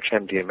see how much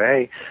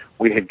MDMA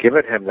we had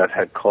given him that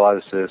had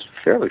caused this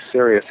fairly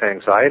serious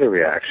anxiety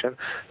reaction.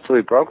 So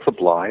we broke the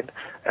blind,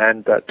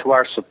 and to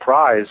our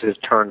surprise, it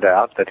turned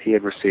out that he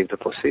had received a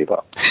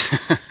placebo.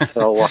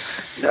 So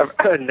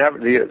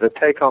the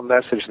take-home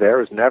message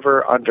there is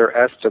never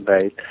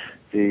underestimate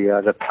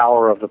the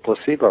power of the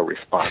placebo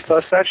response. So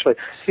essentially,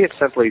 he had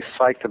simply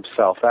psyched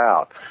himself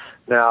out.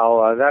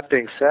 Now, that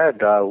being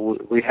said,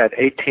 we had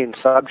 18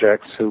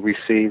 subjects who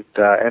received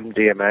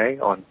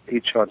MDMA on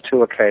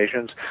 2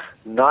 occasions.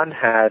 none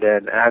had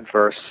an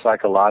adverse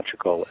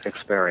psychological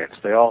experience.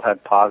 They all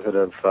had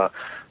positive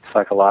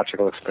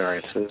psychological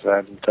experiences,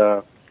 and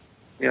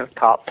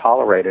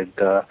tolerated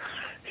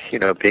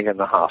being in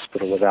the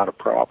hospital without a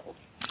problem.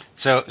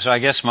 So I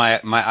guess my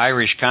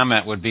Irish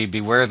comment would be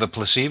beware the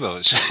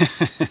placebos.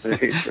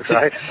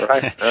 Right,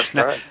 that's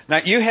right. Now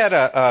you had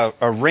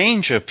a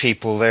range of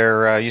people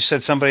there. You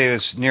said somebody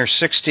was near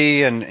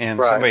 60 and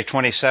right. somebody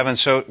 27.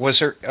 So was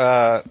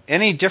there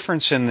any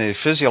difference in the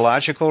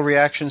physiological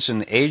reactions in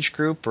the age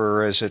group,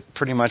 or is it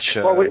pretty much?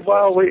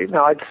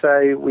 I'd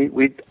say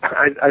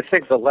I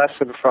think the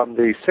lesson from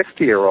the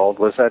 60-year-old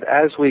was that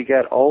as we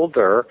get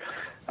older,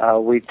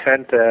 we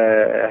tend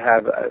to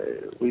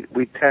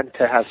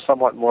have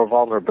somewhat more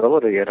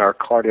vulnerability in our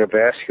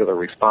cardiovascular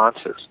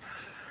responses.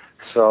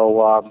 So,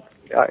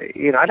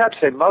 I'd have to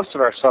say most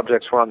of our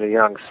subjects were on the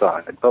young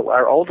side, but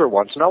our older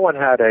ones, no one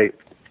had a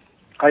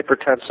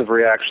hypertensive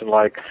reaction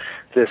like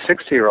the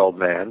 60-year-old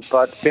man,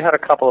 but we had a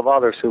couple of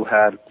others who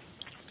had,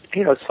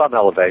 some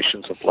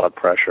elevations of blood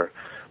pressure.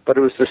 But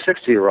it was the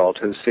 60-year-old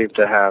who seemed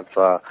to have,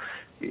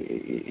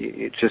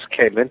 it just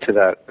came into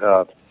that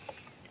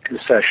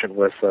session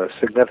with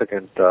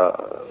significant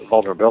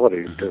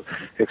vulnerability to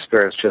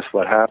experience just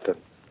what happened.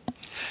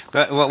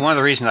 But one of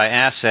the reasons I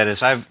ask that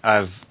is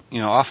I've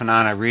off and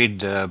on I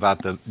read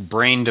about the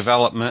brain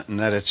development and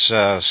that it's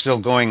still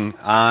going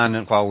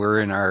on while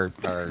we're in our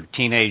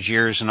teenage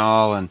years and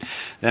all, and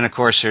then of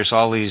course there's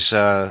all these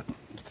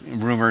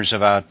rumors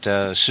about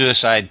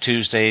Suicide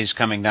Tuesdays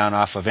coming down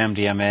off of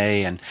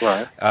MDMA, and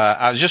right.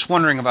 I was just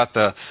wondering about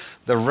the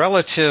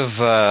relative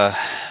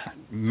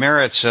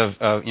merits of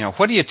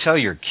what do you tell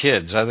your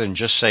kids other than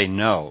just say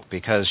no?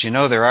 Because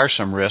there are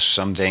some risks,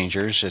 some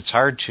dangers. It's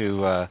hard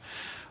to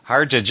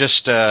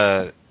just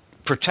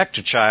protect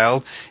a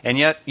child, and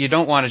yet you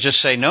don't want to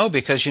just say no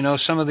because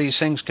some of these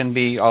things can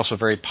be also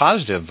very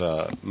positive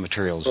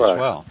materials right. as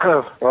well.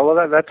 Well,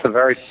 that's a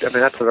very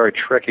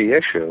tricky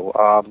issue.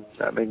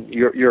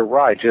 You're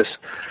right. Just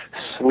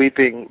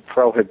sweeping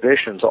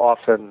prohibitions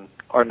often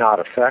are not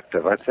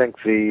effective. I think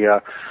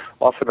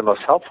often the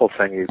most helpful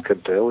thing you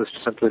could do is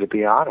simply to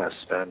be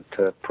honest and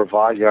to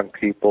provide young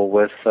people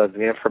with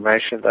the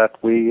information that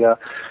we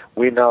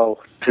know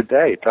to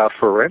date.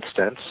 For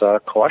instance,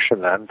 caution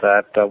them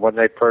that when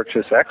they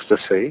purchase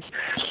ecstasy,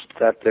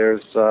 that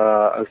there's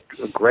a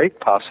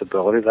great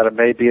possibility that it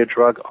may be a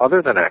drug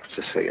other than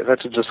ecstasy, and then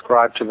to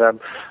describe to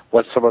them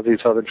what some of these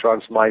other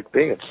drugs might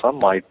be, and some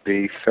might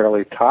be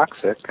fairly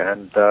toxic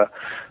and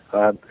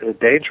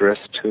dangerous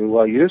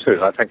to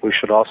users. I think we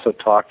should also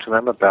talk to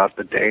them about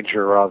the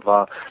danger of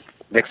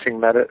mixing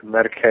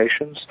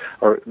medications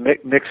or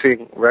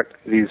mixing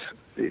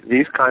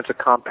these kinds of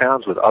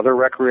compounds with other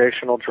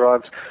recreational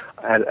drugs,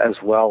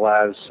 as well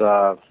as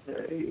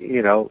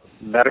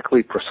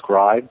medically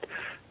prescribed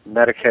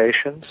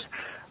medications.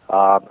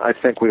 I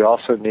think we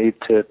also need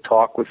to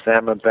talk with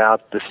them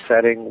about the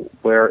setting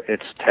where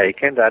it's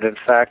taken. That in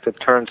fact, it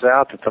turns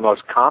out that the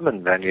most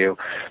common venue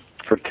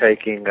for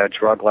taking a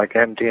drug like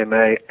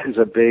MDMA is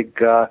a big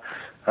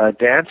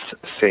dance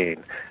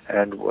scene,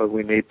 and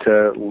we need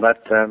to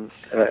let them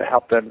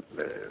help them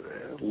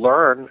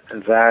learn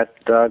that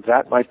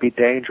that might be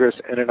dangerous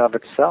in and of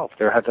itself.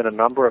 There have been a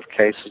number of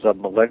cases of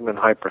malignant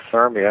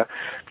hyperthermia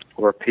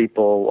where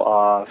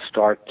people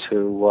start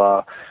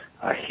to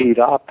heat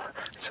up,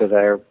 so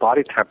their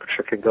body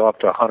temperature can go up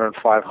to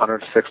 105,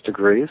 106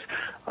 degrees,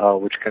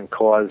 which can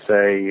cause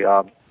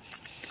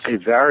a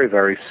very,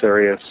 very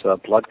serious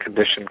blood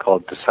condition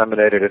called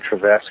disseminated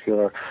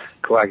intravascular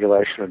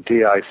coagulation, or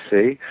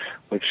DIC,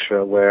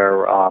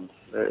 where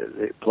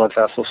the blood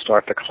vessels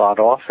start to clot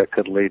off. It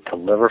could lead to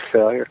liver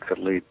failure, it could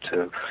lead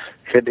to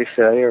kidney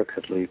failure, it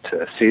could lead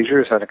to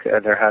seizures, and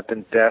there have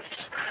been deaths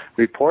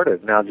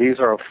reported. Now, these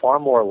are far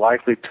more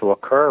likely to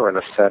occur in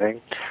a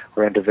setting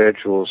where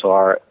individuals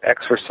are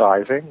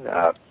exercising,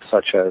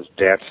 such as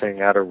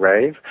dancing at a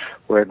rave,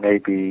 where it may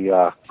be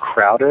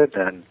crowded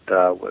and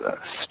with a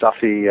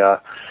stuffy,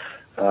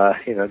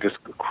 just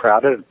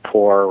crowded,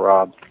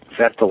 poor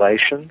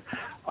ventilation.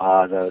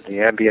 The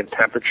ambient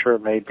temperature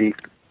may be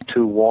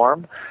too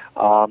warm.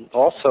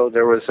 Also,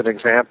 there was an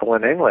example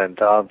in England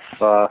of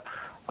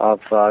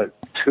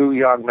two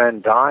young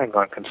men dying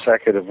on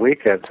consecutive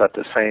weekends at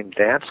the same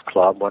dance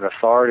club. When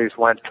authorities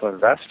went to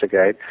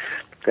investigate,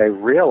 they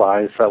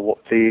realized that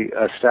the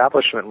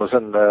establishment was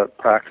in the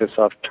practice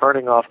of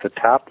turning off the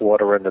tap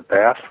water in the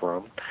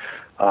bathroom,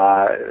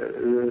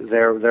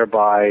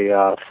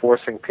 thereby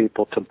forcing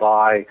people to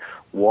buy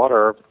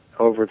water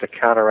over the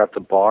counter at the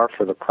bar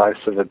for the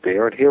price of a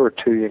beer. And here were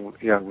two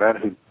young men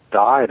who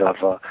died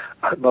of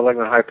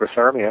malignant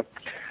hyperthermia,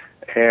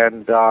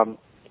 and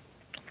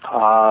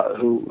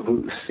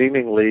who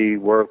seemingly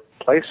were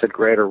placed at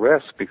greater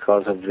risk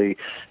because of the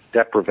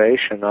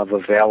deprivation of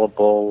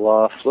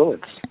available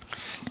fluids.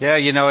 Yeah,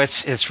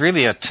 it's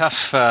really a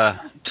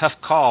tough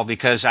call,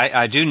 because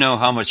I do know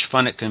how much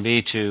fun it can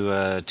be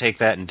to take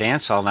that and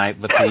dance all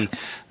night. But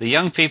the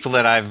young people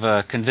that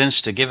I've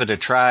convinced to give it a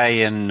try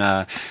and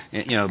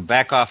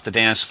back off the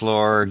dance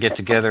floor, get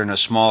together in a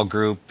small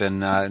group, and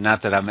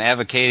not that I'm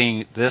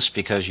advocating this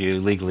because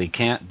you legally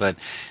can't, but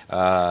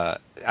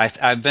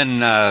I've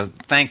been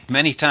thanked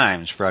many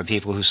times by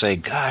people who say,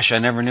 "Gosh, I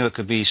never knew it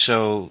could be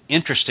so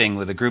interesting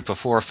with a group of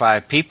 4 or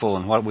 5 people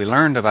and what we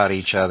learned about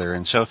each other."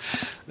 And so,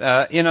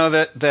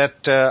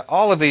 that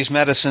all of these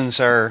medicines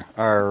are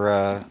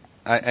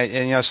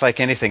it's like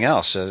anything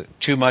else.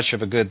 Too much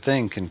of a good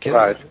thing can kill.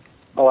 Right.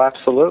 Oh,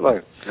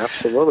 absolutely.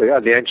 Yeah,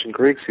 the ancient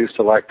Greeks used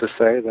to like to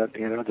say that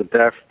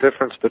the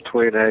difference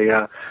between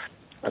a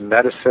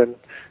medicine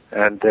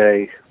and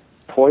a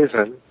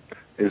poison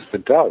is the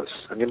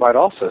dose. And you might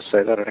also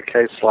say that in a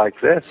case like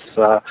this,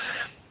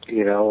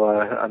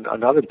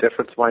 another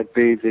difference might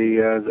be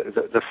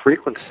the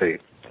frequency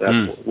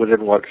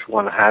within which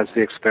one has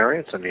the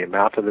experience and the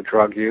amount of the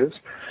drug used.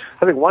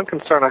 I think one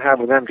concern I have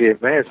with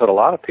MDMA is that a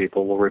lot of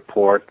people will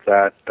report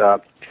that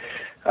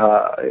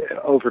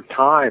over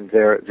time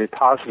the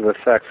positive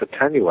effects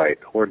attenuate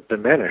or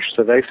diminish,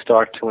 so they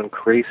start to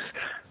increase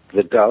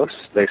the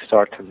dose. They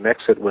start to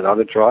mix it with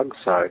other drugs,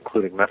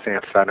 including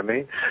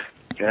methamphetamine.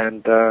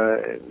 And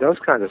in those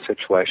kinds of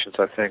situations,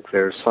 I think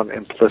there's some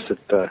implicit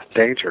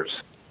dangers.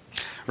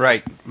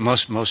 Right.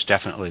 Most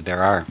definitely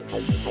there are.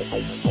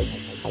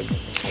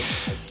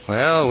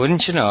 Well,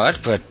 wouldn't you know it,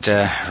 but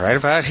right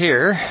about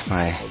here,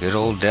 my good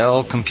old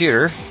Dell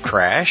computer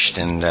crashed,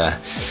 and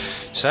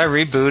so I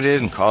rebooted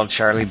and called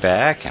Charlie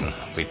back, and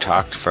we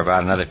talked for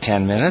about another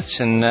 10 minutes,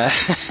 and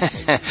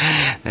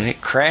then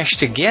it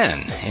crashed again.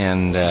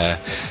 And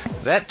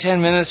that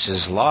 10 minutes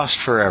is lost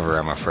forever,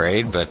 I'm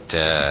afraid, but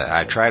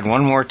I tried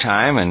one more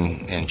time,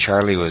 and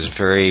Charlie was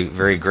very,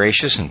 very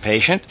gracious and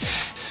patient.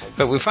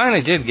 But we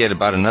finally did get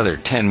about another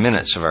 10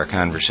 minutes of our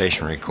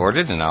conversation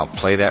recorded, and I'll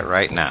play that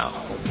right now.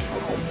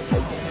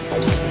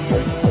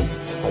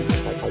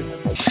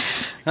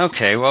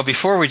 Okay, well,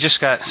 before we just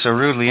got so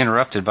rudely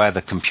interrupted by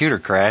the computer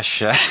crash,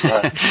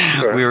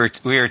 sure. we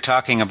were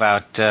talking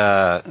about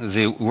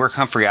the work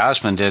Humphrey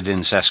Osmond did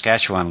in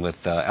Saskatchewan with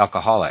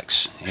alcoholics,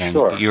 and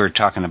sure. You were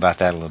talking about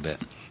that a little bit.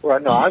 Well,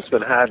 no,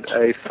 Osmond had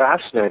a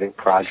fascinating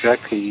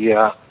project. He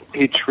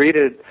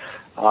treated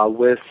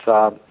with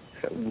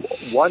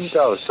one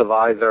dose of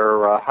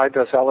either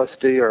high-dose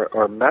LSD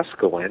or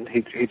mescaline.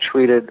 He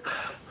treated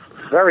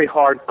very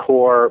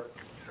hardcore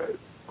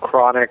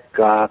chronic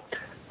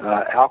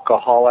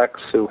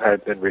alcoholics who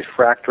had been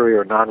refractory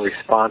or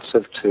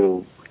non-responsive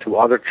to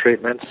other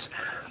treatments,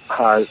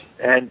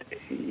 and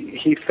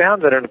he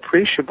found that an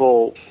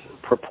appreciable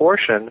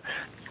proportion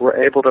were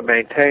able to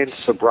maintain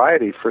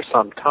sobriety for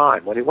some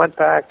time. When he went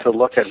back to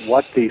look at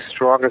what the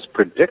strongest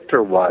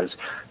predictor was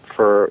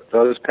for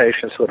those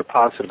patients who had a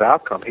positive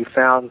outcome, he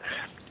found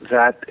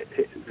that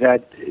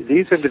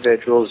these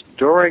individuals,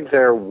 during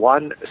their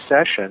one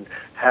session,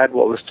 had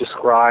what was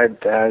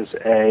described as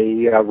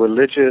a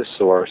religious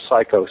or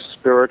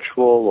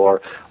psycho-spiritual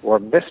or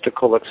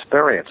mystical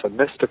experience, a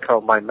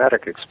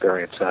mystico-mimetic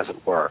experience, as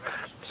it were.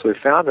 So we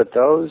found that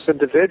those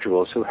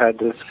individuals who had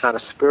this kind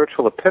of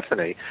spiritual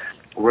epiphany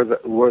were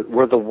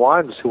the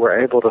ones who were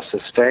able to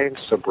sustain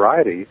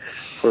sobriety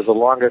for the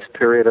longest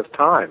period of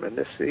time. And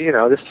this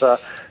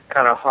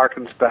kind of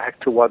harkens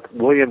back to what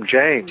William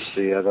James,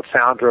 the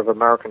founder of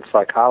American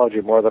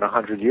psychology more than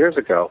 100 years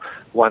ago,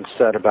 once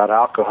said about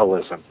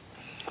alcoholism,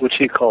 which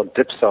he called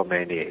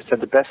dipsomania. He said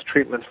the best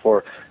treatment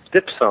for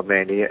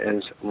dipsomania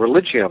is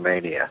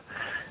religiomania.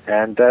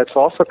 And it's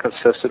also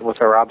consistent with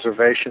our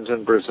observations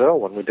in Brazil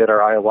when we did our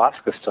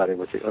ayahuasca study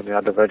with the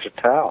União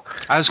Vegetal.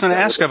 I was going to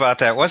ask about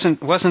that.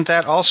 Wasn't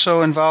that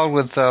also involved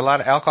with a lot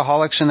of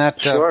alcoholics in that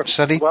sure.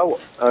 study? Well,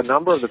 a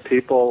number of the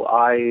people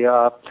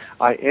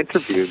I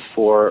interviewed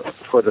for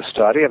the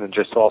study and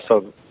just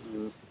also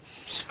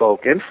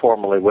spoke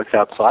informally with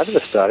outside of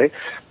the study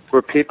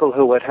were people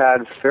who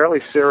had fairly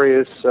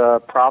serious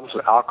problems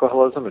with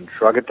alcoholism and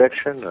drug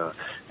addiction,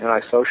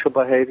 antisocial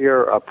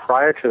behavior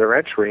prior to their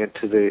entry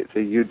into the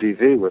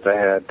UDV, where they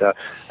had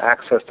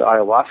access to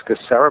ayahuasca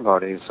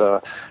ceremonies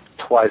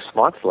twice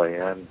monthly.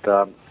 And,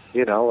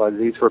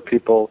 these were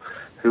people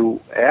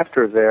who,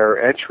 after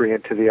their entry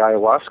into the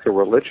ayahuasca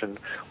religion,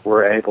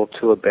 were able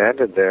to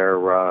abandon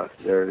their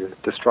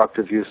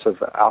destructive use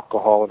of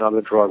alcohol and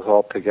other drugs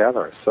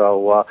altogether.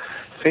 So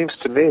seems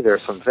to me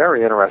there's some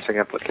very interesting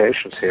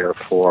implications here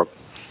for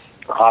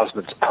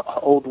Osmond's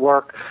old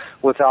work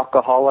with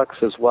alcoholics,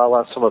 as well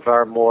as some of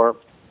our more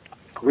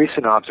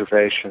recent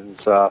observations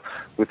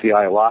with the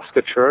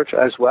ayahuasca church,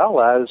 as well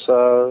as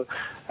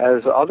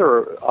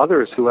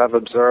others who have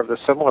observed a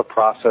similar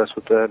process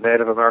with the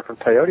Native American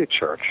peyote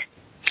church.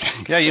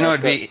 Yeah,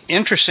 it'd be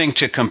interesting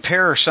to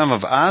compare some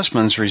of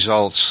Osmond's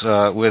results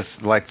with,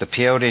 like, the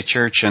Peyote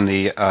Church and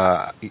the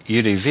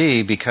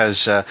UDV, because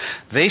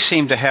they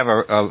seem to have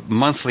a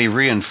monthly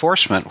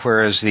reinforcement,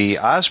 whereas the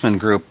Osmond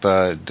group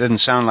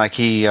didn't sound like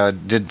he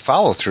did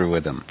follow through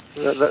with them.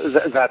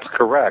 That's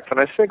correct, and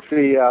I think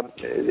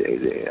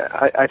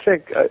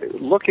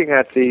looking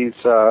at these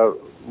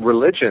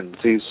religions,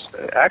 these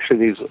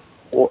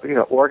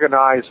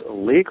organized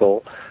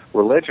legal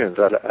religions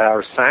that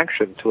are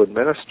sanctioned to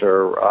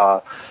administer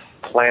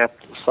plant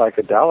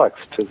psychedelics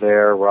to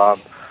their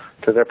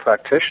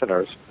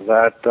practitioners,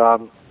 that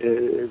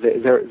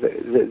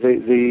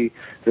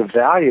the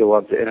value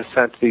of, in a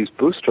sense, these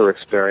booster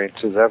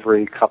experiences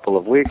every couple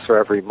of weeks or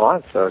every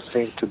month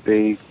seem to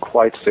be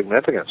quite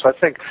significant. So I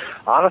think,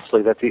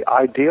 honestly, that the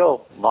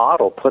ideal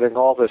model, putting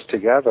all this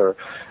together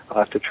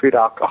to treat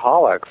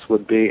alcoholics,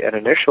 would be an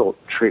initial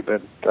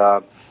treatment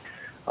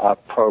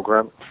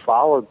program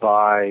followed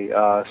by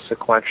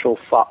sequential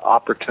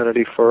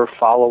opportunity for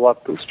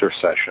follow-up booster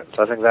sessions.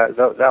 I think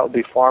that would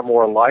be far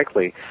more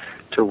likely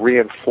to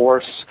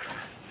reinforce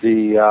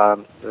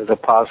the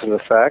positive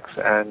effects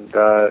and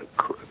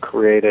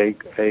create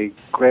a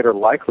greater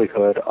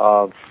likelihood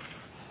of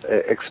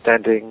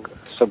extending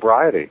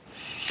sobriety.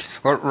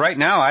 Well, right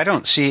now I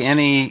don't see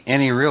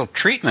any real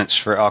treatments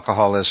for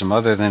alcoholism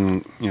other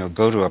than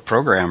go to a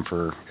program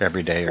for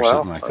every day or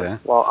something like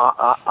that.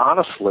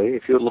 Honestly,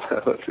 if you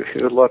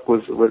look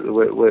with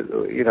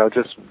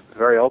just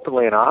very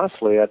openly and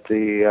honestly at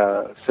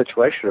the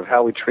situation of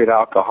how we treat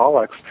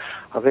alcoholics,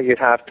 I think you'd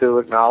have to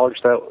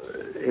acknowledge that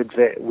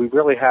we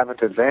really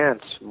haven't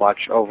advanced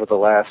much over the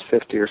last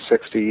 50 or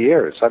 60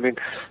 years. I mean,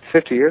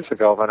 50 years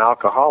ago, if an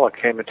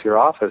alcoholic came into your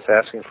office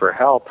asking for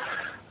help,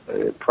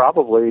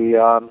 probably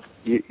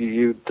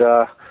you'd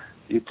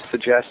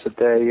suggest that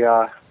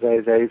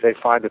they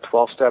find a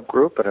 12-step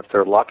group, and if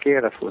they're lucky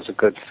and if it was a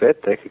good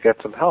fit, they could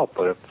get some help.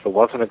 But if it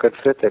wasn't a good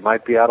fit, they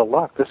might be out of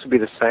luck. This would be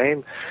the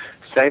same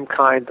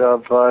kind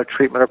of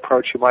treatment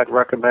approach you might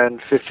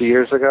recommend 50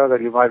 years ago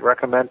that you might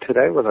recommend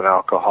today with an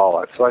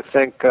alcoholic. So I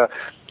think,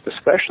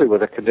 especially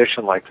with a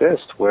condition like this,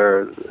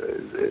 where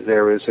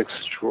there is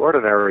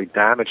extraordinary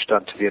damage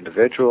done to the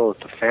individual,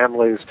 to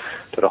families,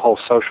 to the whole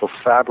social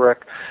fabric,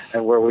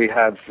 and where we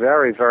have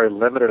very, very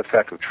limited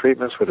effective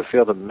treatments, where the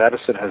field of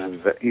medicine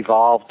has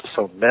evolved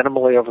so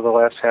minimally over the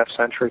last half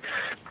century,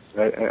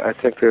 I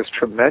think there's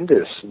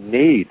tremendous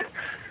need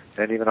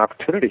and even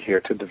opportunity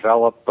here to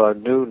develop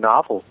new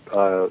novel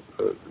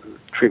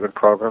treatment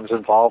programs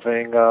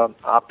involving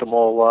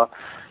optimal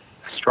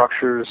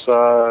structures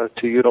to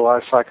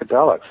utilize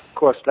psychedelics. Of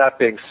course, that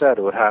being said,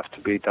 it would have to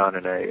be done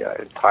in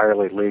a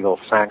entirely legal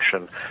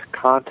sanctioned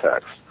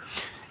context.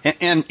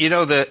 And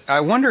I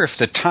wonder if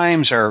the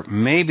times are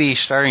maybe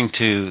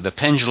the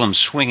pendulum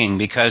swinging,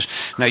 because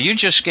now you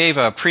just gave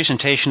a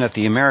presentation at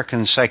the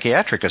American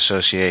Psychiatric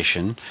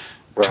Association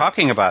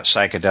talking about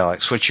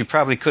psychedelics, which you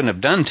probably couldn't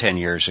have done 10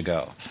 years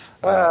ago.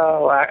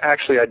 Well,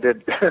 actually, I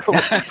did.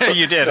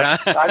 You did, huh?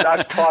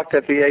 I've talked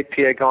at the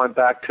APA going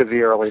back to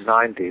the early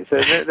 90s.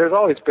 There's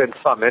always been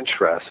some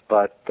interest,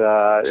 but...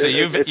 so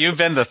you've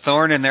been the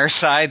thorn in their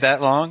side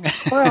that long?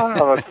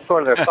 Well, it's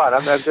thorn in their side.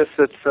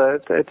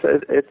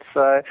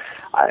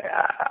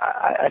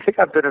 I think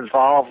I've been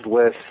involved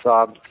with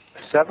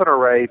 7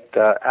 or 8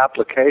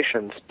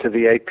 applications to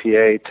the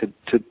APA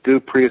to do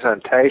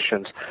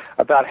presentations,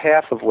 about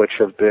half of which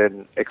have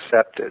been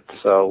accepted.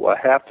 So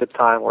half the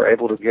time we're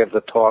able to give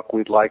the talk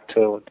we'd like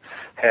to, and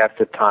half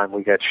the time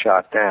we get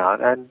shot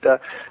down. And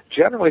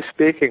generally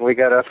speaking, we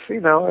get a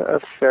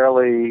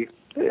fairly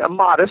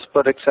modest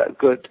but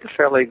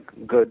fairly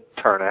good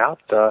turnout.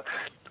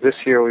 This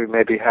year we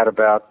maybe had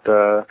about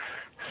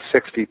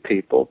 60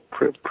 people.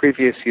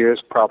 Previous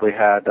years probably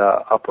had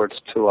upwards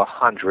to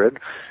 100.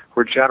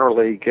 We're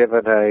generally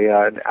given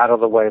an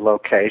out-of-the-way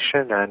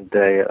location and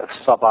a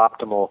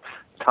suboptimal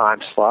time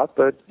slot,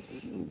 but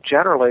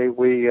generally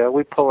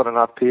we pull in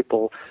enough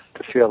people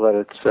to feel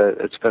that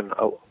it's been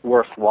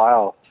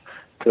worthwhile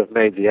to have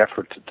made the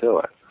effort to do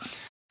it.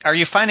 Are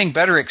you finding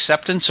better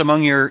acceptance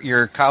among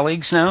your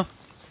colleagues now?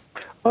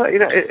 Well,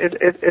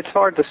 it's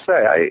hard to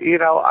say.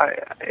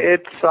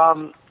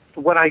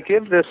 When I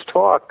give this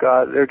talk,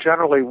 there are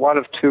generally one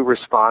of two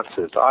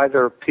responses.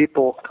 Either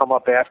people come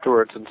up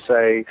afterwards and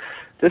say,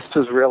 "This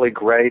was really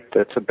great.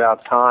 It's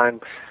about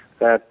time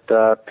that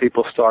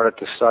people started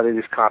to study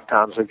these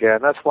compounds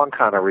again." That's one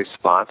kind of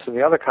response. And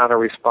the other kind of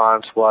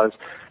response was,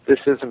 "This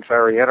isn't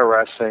very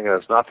interesting. It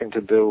has nothing to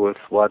do with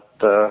what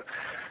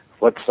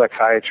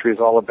psychiatry is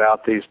all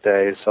about these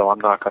days, so I'm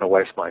not going to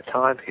waste my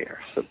time here."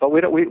 So, but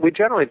we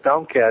generally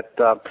don't get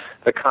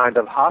the kind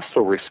of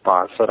hostile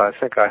response that I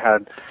think I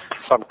had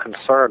some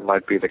concern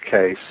might be the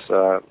case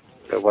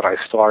when I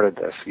started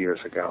this years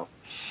ago.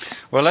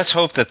 Well, let's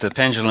hope that the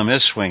pendulum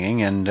is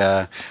swinging, and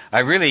I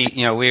really,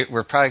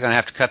 we're probably going to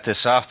have to cut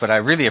this off, but I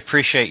really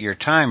appreciate your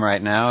time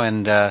right now,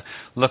 and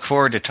look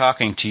forward to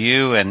talking to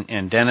you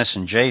and Dennis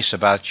and Jace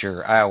about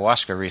your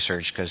ayahuasca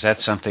research, because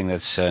that's something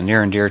that's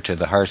near and dear to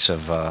the hearts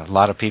of a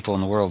lot of people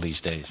in the world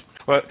these days.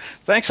 Well,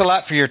 thanks a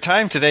lot for your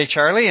time today,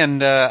 Charlie,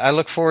 and I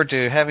look forward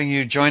to having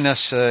you join us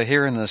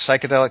here in the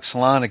Psychedelic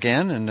Salon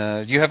again.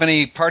 And do you have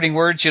any parting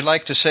words you'd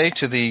like to say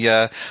to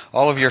the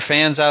all of your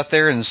fans out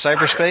there in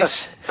cyberspace?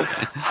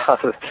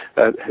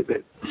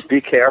 Be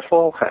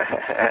careful,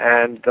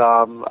 and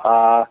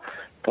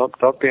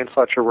don't be in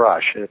such a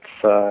rush.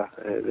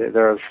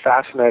 There are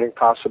fascinating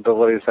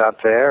possibilities out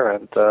there,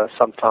 and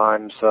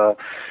sometimes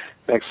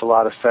makes a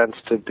lot of sense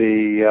to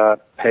be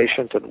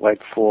patient and wait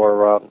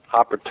for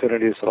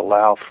opportunities that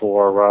allow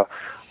for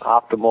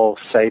optimal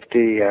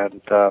safety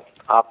and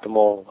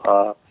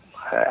optimal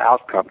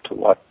outcome to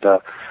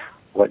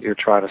what you're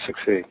trying to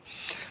succeed.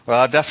 Well,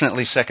 I'll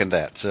definitely second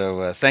that.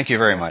 So thank you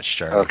very much,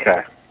 Charlie.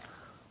 Okay.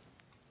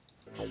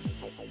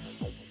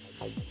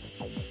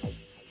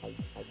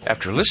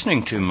 After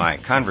listening to my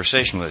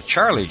conversation with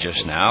Charlie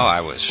just now,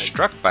 I was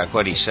struck by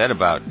what he said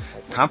about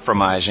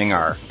compromising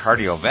our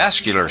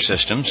cardiovascular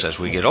systems as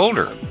we get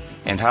older,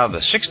 and how the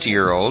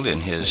 60-year-old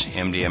in his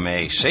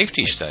MDMA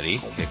safety study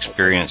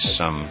experienced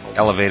some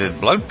elevated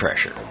blood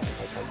pressure.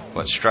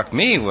 What struck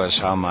me was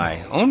how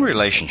my own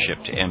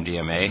relationship to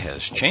MDMA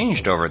has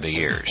changed over the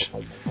years.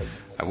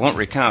 I won't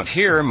recount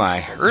here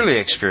my early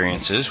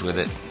experiences with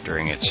it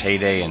during its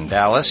heyday in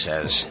Dallas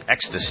as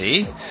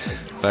ecstasy,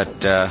 but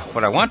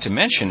what I want to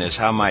mention is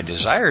how my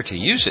desire to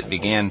use it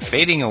began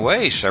fading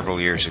away several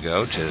years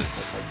ago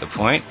to the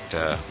point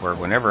where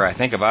whenever I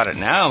think about it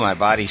now, my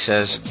body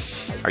says,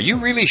 "Are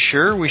you really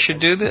sure we should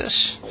do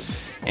this?"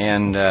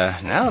 And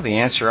now the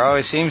answer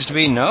always seems to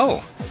be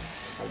no.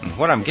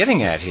 What I'm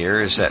getting at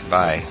here is that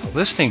by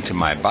listening to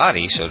my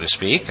body, so to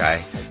speak,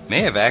 I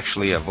may have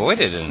actually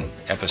avoided an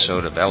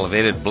episode of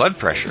elevated blood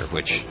pressure,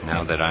 which,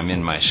 now that I'm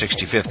in my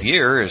 65th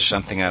year, is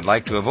something I'd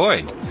like to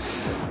avoid.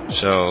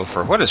 So,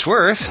 for what it's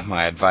worth,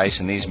 my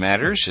advice in these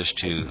matters is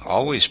to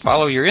always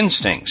follow your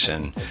instincts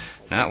and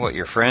not what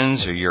your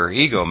friends or your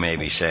ego may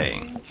be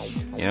saying.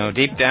 You know,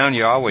 deep down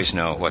you always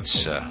know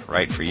what's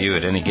right for you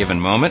at any given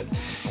moment.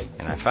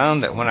 And I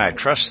found that when I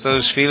trust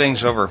those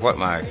feelings over what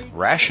my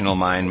rational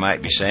mind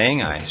might be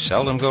saying, I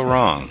seldom go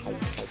wrong.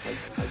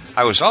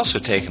 I was also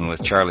taken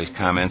with Charlie's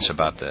comments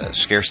about the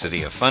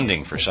scarcity of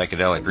funding for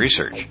psychedelic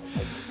research.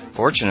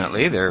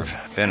 Fortunately, there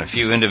have been a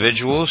few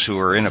individuals who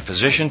are in a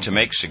position to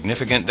make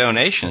significant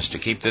donations to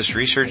keep this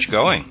research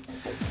going.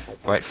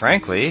 Quite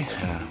frankly,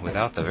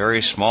 without the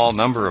very small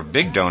number of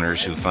big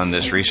donors who fund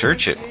this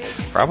research, it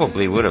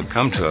probably would have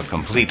come to a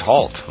complete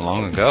halt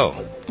long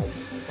ago.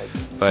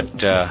 But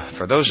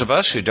for those of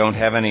us who don't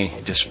have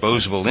any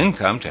disposable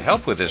income to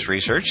help with this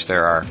research,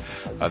 there are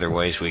other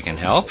ways we can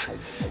help.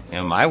 You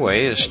know, my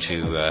way is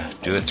to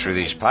do it through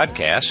these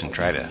podcasts and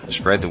try to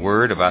spread the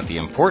word about the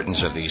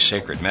importance of these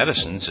sacred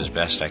medicines as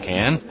best I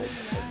can.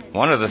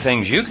 One of the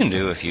things you can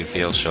do if you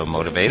feel so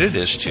motivated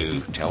is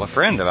to tell a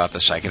friend about the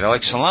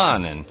Psychedelic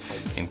Salon and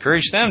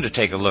encourage them to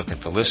take a look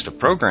at the list of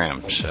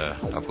programs,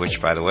 of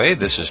which, by the way,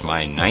 this is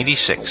my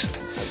 96th.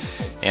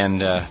 And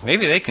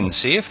maybe they can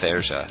see if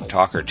there's a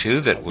talk or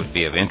two that would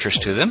be of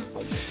interest to them.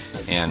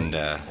 And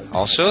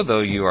also,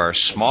 though you are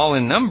small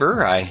in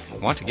number, I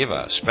want to give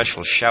a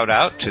special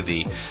shout-out to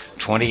the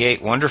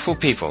 28 wonderful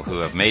people who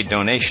have made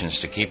donations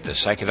to keep the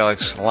Psychedelic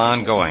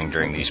Salon going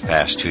during these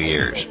past 2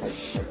 years.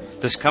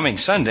 This coming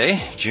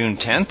Sunday, June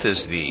 10th,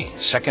 is the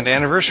second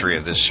anniversary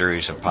of this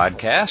series of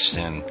podcasts,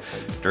 and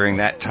during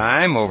that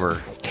time,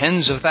 over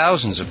tens of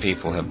thousands of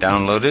people have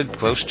downloaded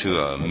close to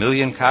 1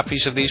 million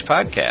copies of these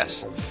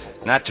podcasts.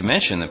 Not to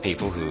mention the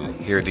people who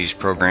hear these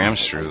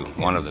programs through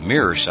one of the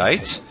mirror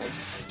sites.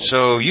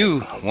 So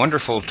you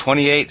wonderful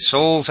 28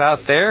 souls out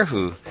there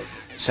who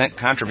sent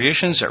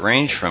contributions that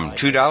range from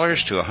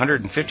 $2 to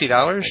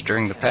 $150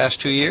 during the past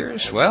 2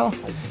 years, well,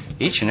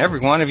 each and every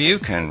one of you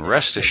can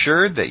rest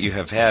assured that you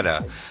have had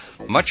a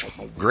much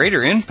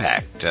greater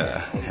impact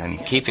in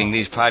keeping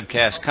these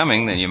podcasts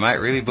coming than you might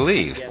really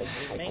believe.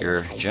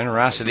 Your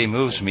generosity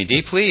moves me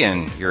deeply,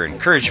 and your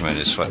encouragement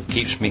is what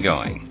keeps me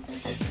going.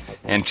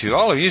 And to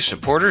all of you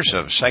supporters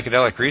of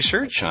psychedelic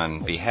research,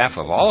 on behalf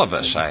of all of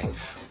us, I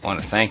want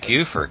to thank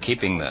you for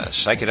keeping the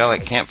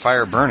psychedelic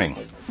campfire burning.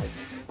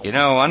 You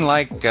know,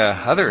 unlike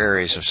other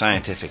areas of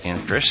scientific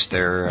interest,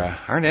 there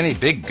aren't any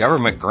big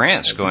government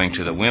grants going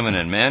to the women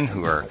and men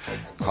who are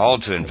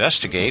called to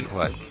investigate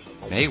what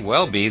may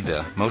well be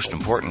the most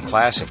important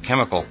class of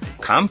chemical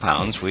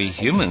compounds we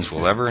humans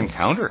will ever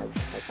encounter.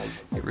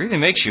 It really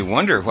makes you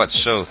wonder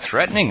what's so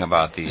threatening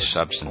about these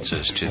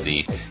substances to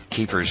the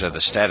keepers of the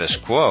status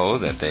quo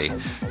that they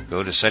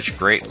go to such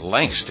great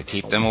lengths to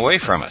keep them away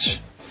from us.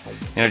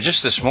 You know,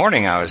 just this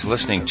morning I was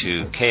listening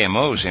to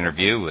KMO's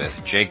interview with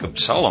Jacob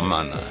Sullum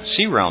on the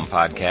Sea Realm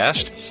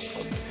podcast,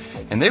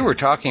 and they were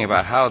talking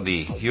about how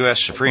the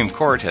U.S. Supreme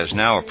Court has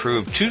now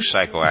approved 2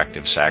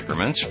 psychoactive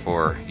sacraments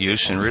for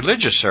use in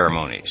religious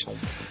ceremonies,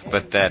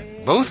 but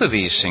that both of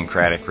these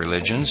syncretic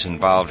religions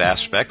involved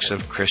aspects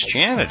of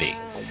Christianity.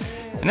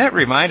 And that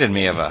reminded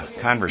me of a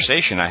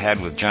conversation I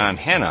had with John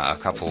Hanna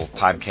a couple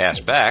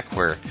podcasts back,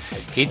 where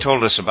he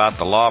told us about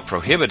the law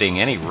prohibiting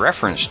any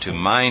reference to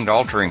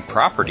mind-altering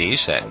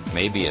properties that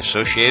may be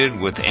associated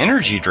with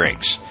energy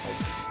drinks.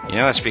 You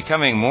know, it's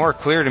becoming more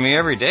clear to me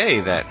every day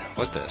that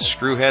what the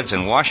screwheads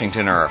in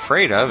Washington are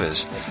afraid of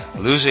is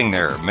losing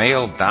their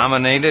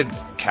male-dominated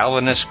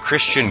Calvinist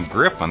Christian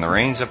grip on the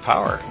reins of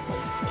power.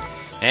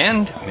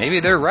 And maybe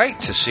they're right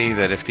to see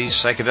that if these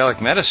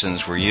psychedelic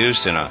medicines were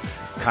used in a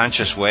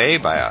conscious way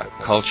by a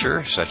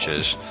culture such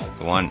as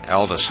the one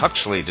Aldous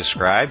Huxley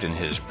described in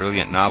his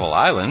brilliant novel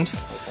Island,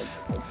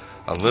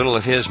 a little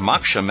of his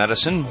moksha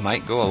medicine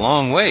might go a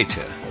long way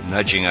to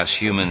nudging us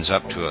humans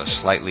up to a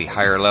slightly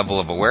higher level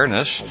of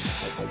awareness,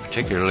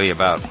 particularly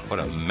about what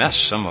a mess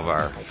some of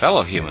our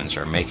fellow humans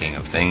are making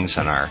of things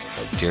on our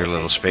dear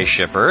little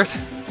spaceship Earth.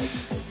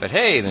 But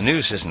hey, the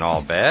news isn't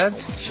all bad.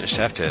 You just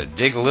have to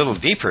dig a little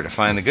deeper to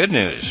find the good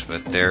news.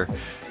 But there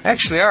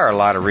actually are a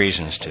lot of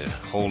reasons to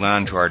hold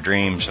on to our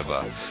dreams of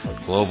a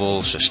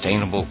global,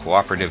 sustainable,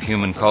 cooperative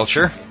human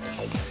culture.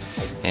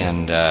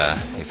 And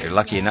if you're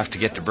lucky enough to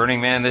get to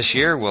Burning Man this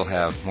year, we'll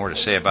have more to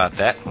say about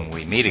that when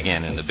we meet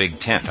again in the big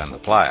tent on the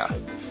playa.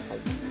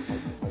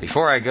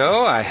 Before I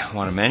go, I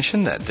want to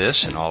mention that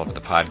this and all of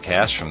the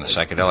podcasts from the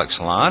Psychedelic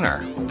Salon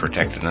are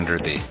protected under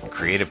the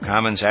Creative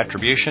Commons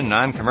Attribution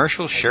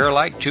Non-Commercial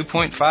Share-alike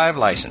 2.5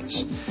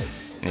 license.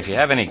 And if you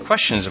have any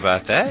questions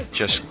about that,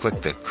 just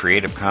click the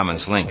Creative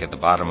Commons link at the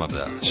bottom of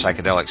the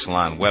Psychedelic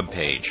Salon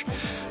webpage,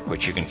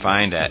 which you can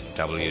find at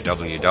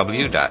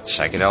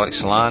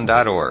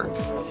www.psychedelicsalon.org.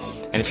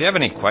 And if you have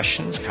any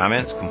questions,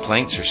 comments,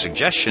 complaints, or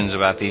suggestions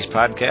about these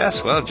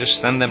podcasts, well,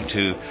 just send them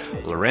to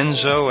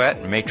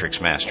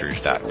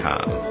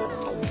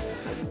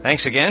lorenzo@matrixmasters.com.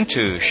 Thanks again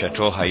to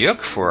Chateau Hayuk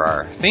for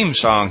our theme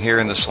song here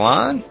in the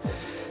salon.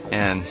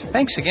 And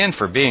thanks again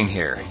for being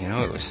here. You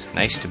know, it was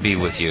nice to be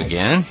with you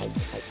again.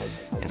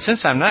 And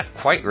since I'm not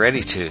quite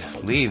ready to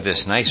leave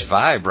this nice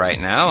vibe right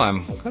now,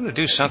 I'm going to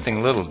do something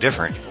a little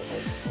different.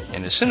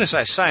 And as soon as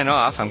I sign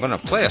off, I'm going to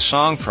play a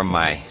song from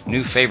my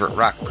new favorite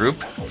rock group,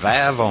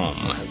 Vavohm,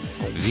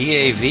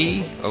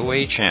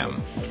 Vavohm,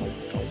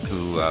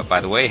 who,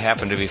 by the way,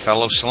 happen to be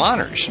fellow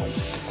saloners.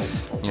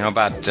 You know,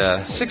 about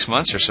 6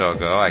 months or so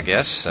ago, I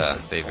guess,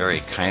 they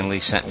very kindly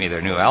sent me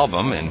their new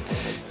album, and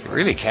it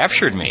really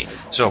captured me.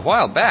 So a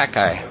while back,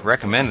 I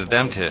recommended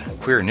them to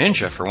Queer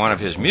Ninja for one of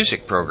his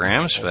music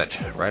programs, but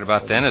right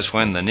about then is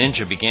when the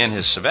Ninja began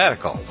his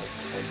sabbatical.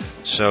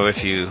 So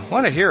if you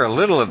want to hear a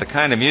little of the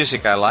kind of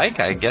music I like,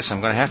 I guess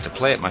I'm going to have to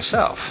play it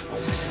myself.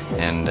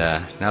 And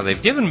now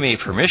they've given me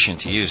permission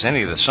to use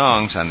any of the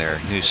songs on their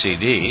new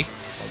CD.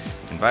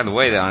 And by the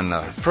way, on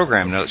the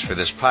program notes for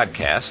this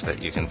podcast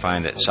that you can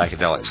find at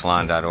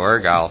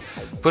psychedelicsalon.org, I'll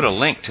put a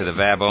link to the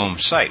Vavohm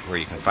site where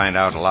you can find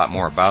out a lot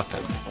more about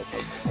them.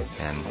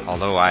 And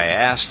although I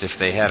asked if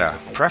they had a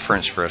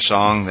preference for a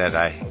song that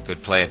I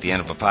could play at the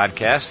end of a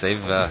podcast,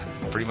 they've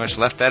pretty much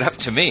left that up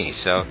to me.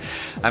 So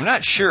I'm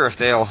not sure if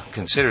they'll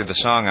consider the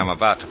song I'm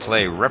about to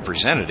play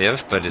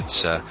representative, but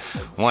it's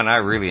one I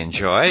really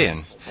enjoy.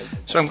 And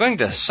so I'm going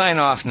to sign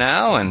off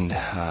now and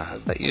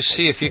let you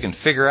see if you can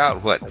figure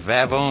out what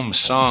Vavohm's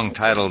song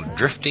titled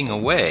Drifting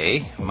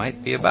Away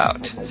might be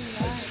about.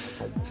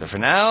 So for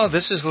now,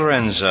 this is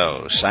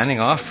Lorenzo signing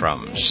off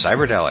from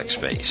Cyberdelic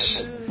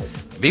Space.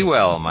 Be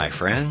well, my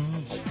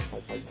friends.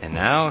 And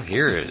now,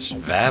 here is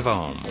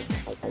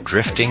Vavohm,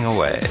 Drifting Away. Drifting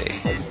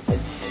away.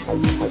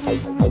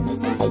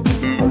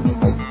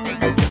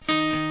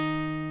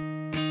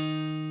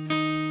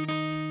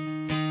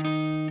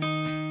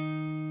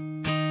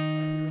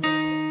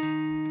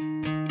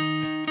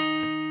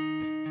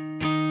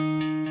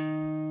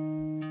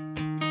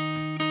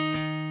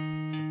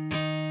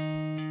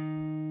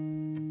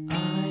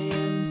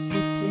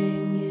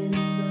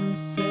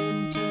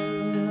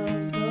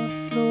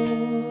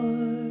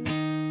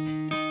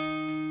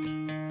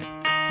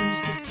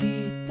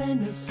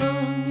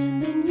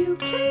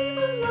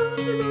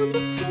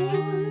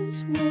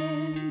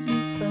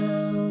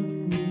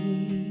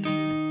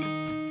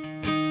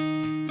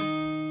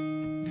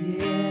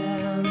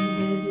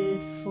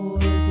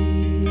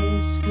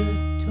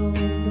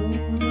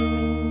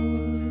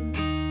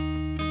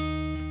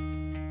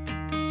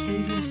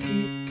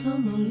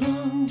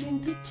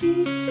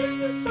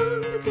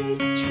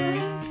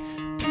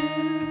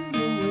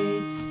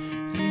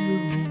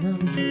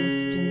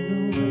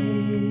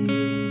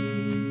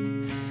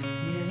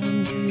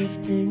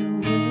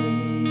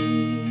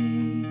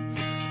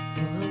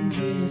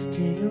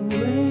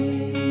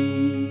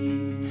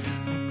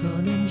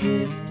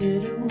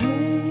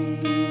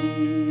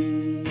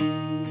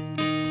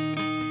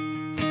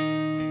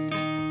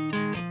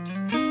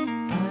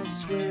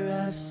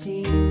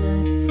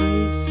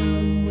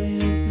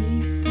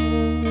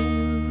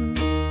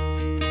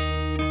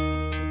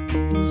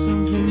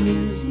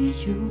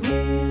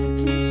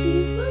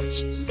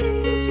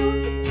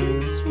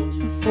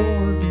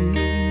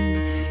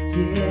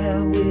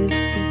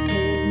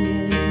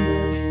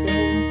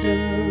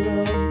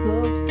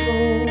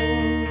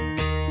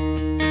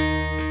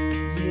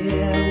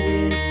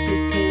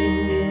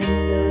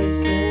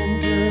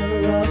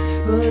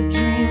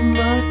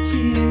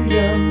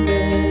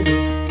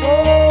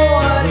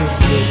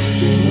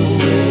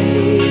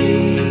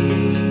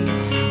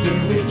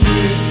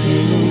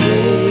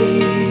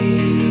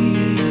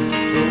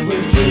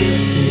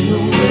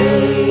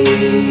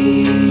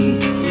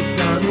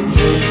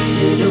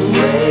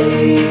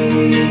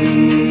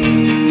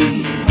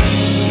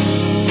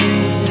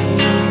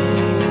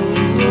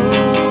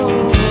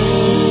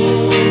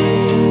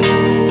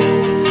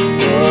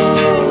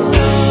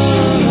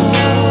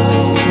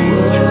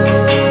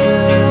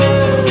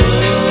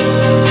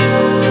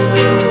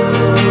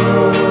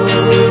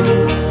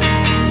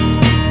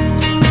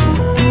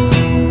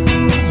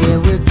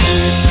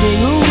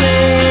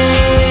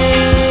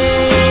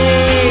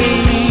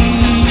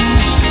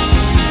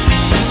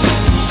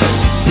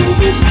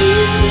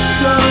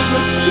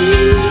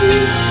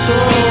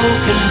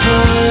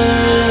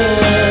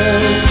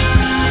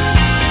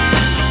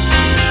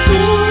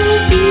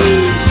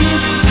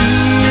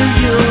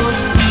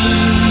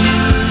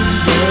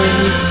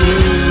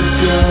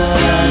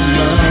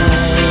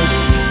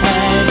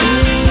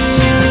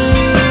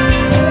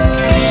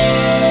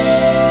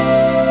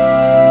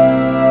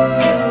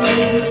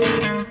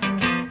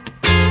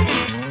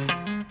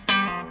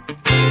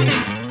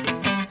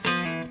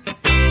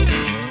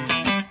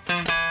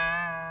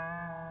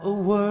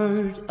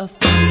 of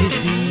fears,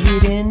 be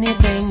it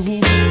anything he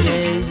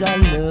says. I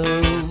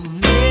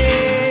love it.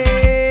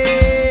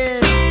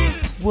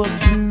 What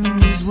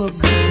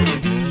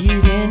blues, be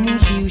it any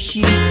hue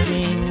she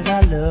sings.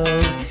 I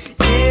love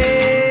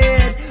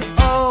it.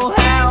 Oh,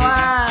 how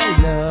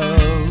I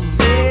love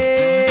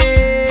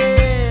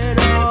it.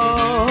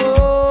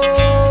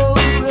 Oh,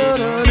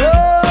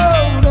 da-da-da-da-da-da-da.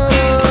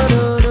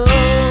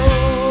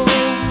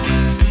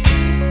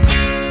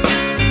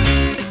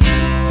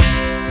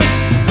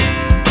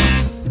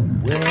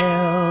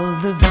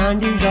 Well, the vine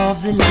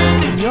dissolves the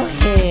lines in your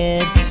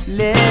head,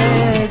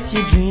 lets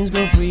your dreams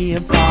go free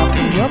apart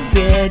from your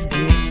bed,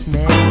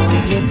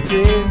 dismantles the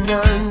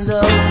prisons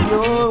of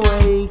your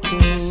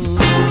waking.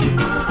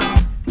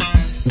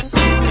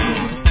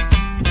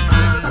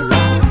 I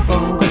like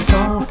funky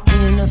soft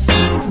in a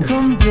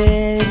funky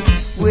bed,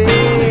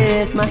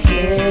 with my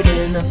head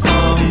in a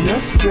thunder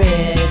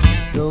spread,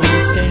 those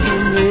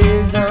singing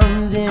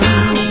rhythms in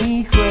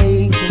me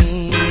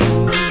quaking.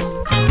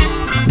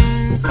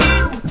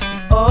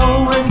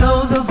 Oh, and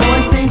though the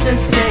voice ain't the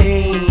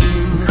same,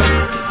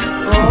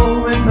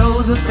 oh, and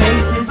though the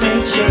faces may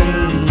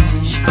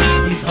change,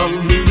 these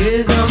hungry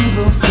rhythms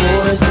will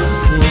force the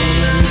same.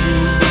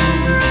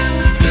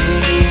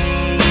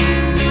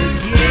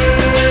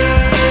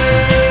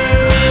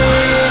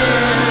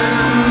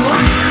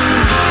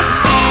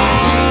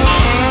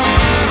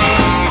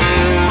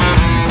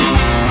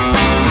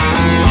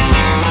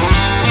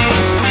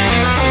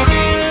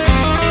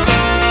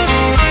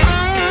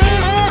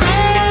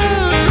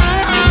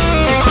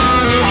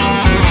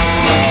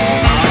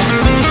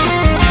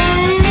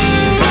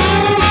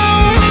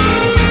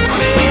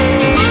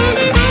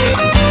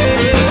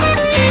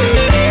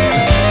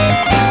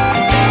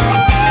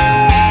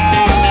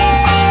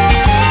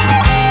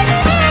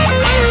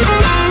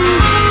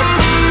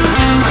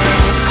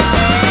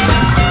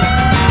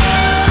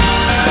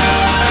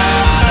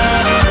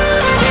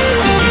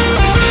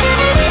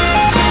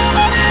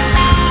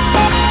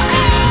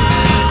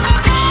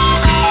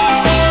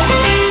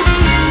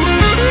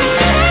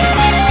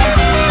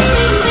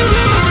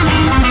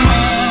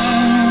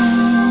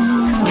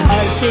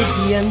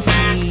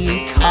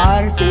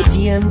 Carpe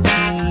DMT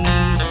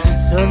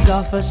served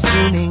off a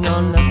streaming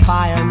on the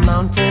fire,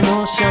 mountain,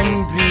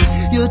 ocean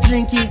breeze. You're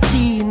drinking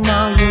tea,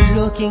 now you're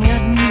looking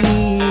at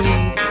me.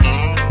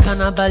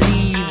 Cannot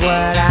believe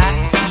what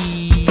I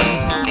see.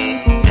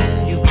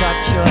 You've got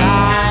your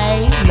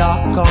eye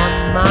lock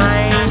on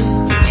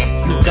mine.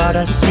 You've got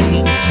a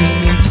singing,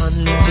 streaming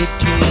tunnel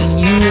between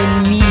you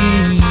and me.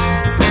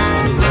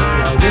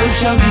 Now you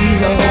shall be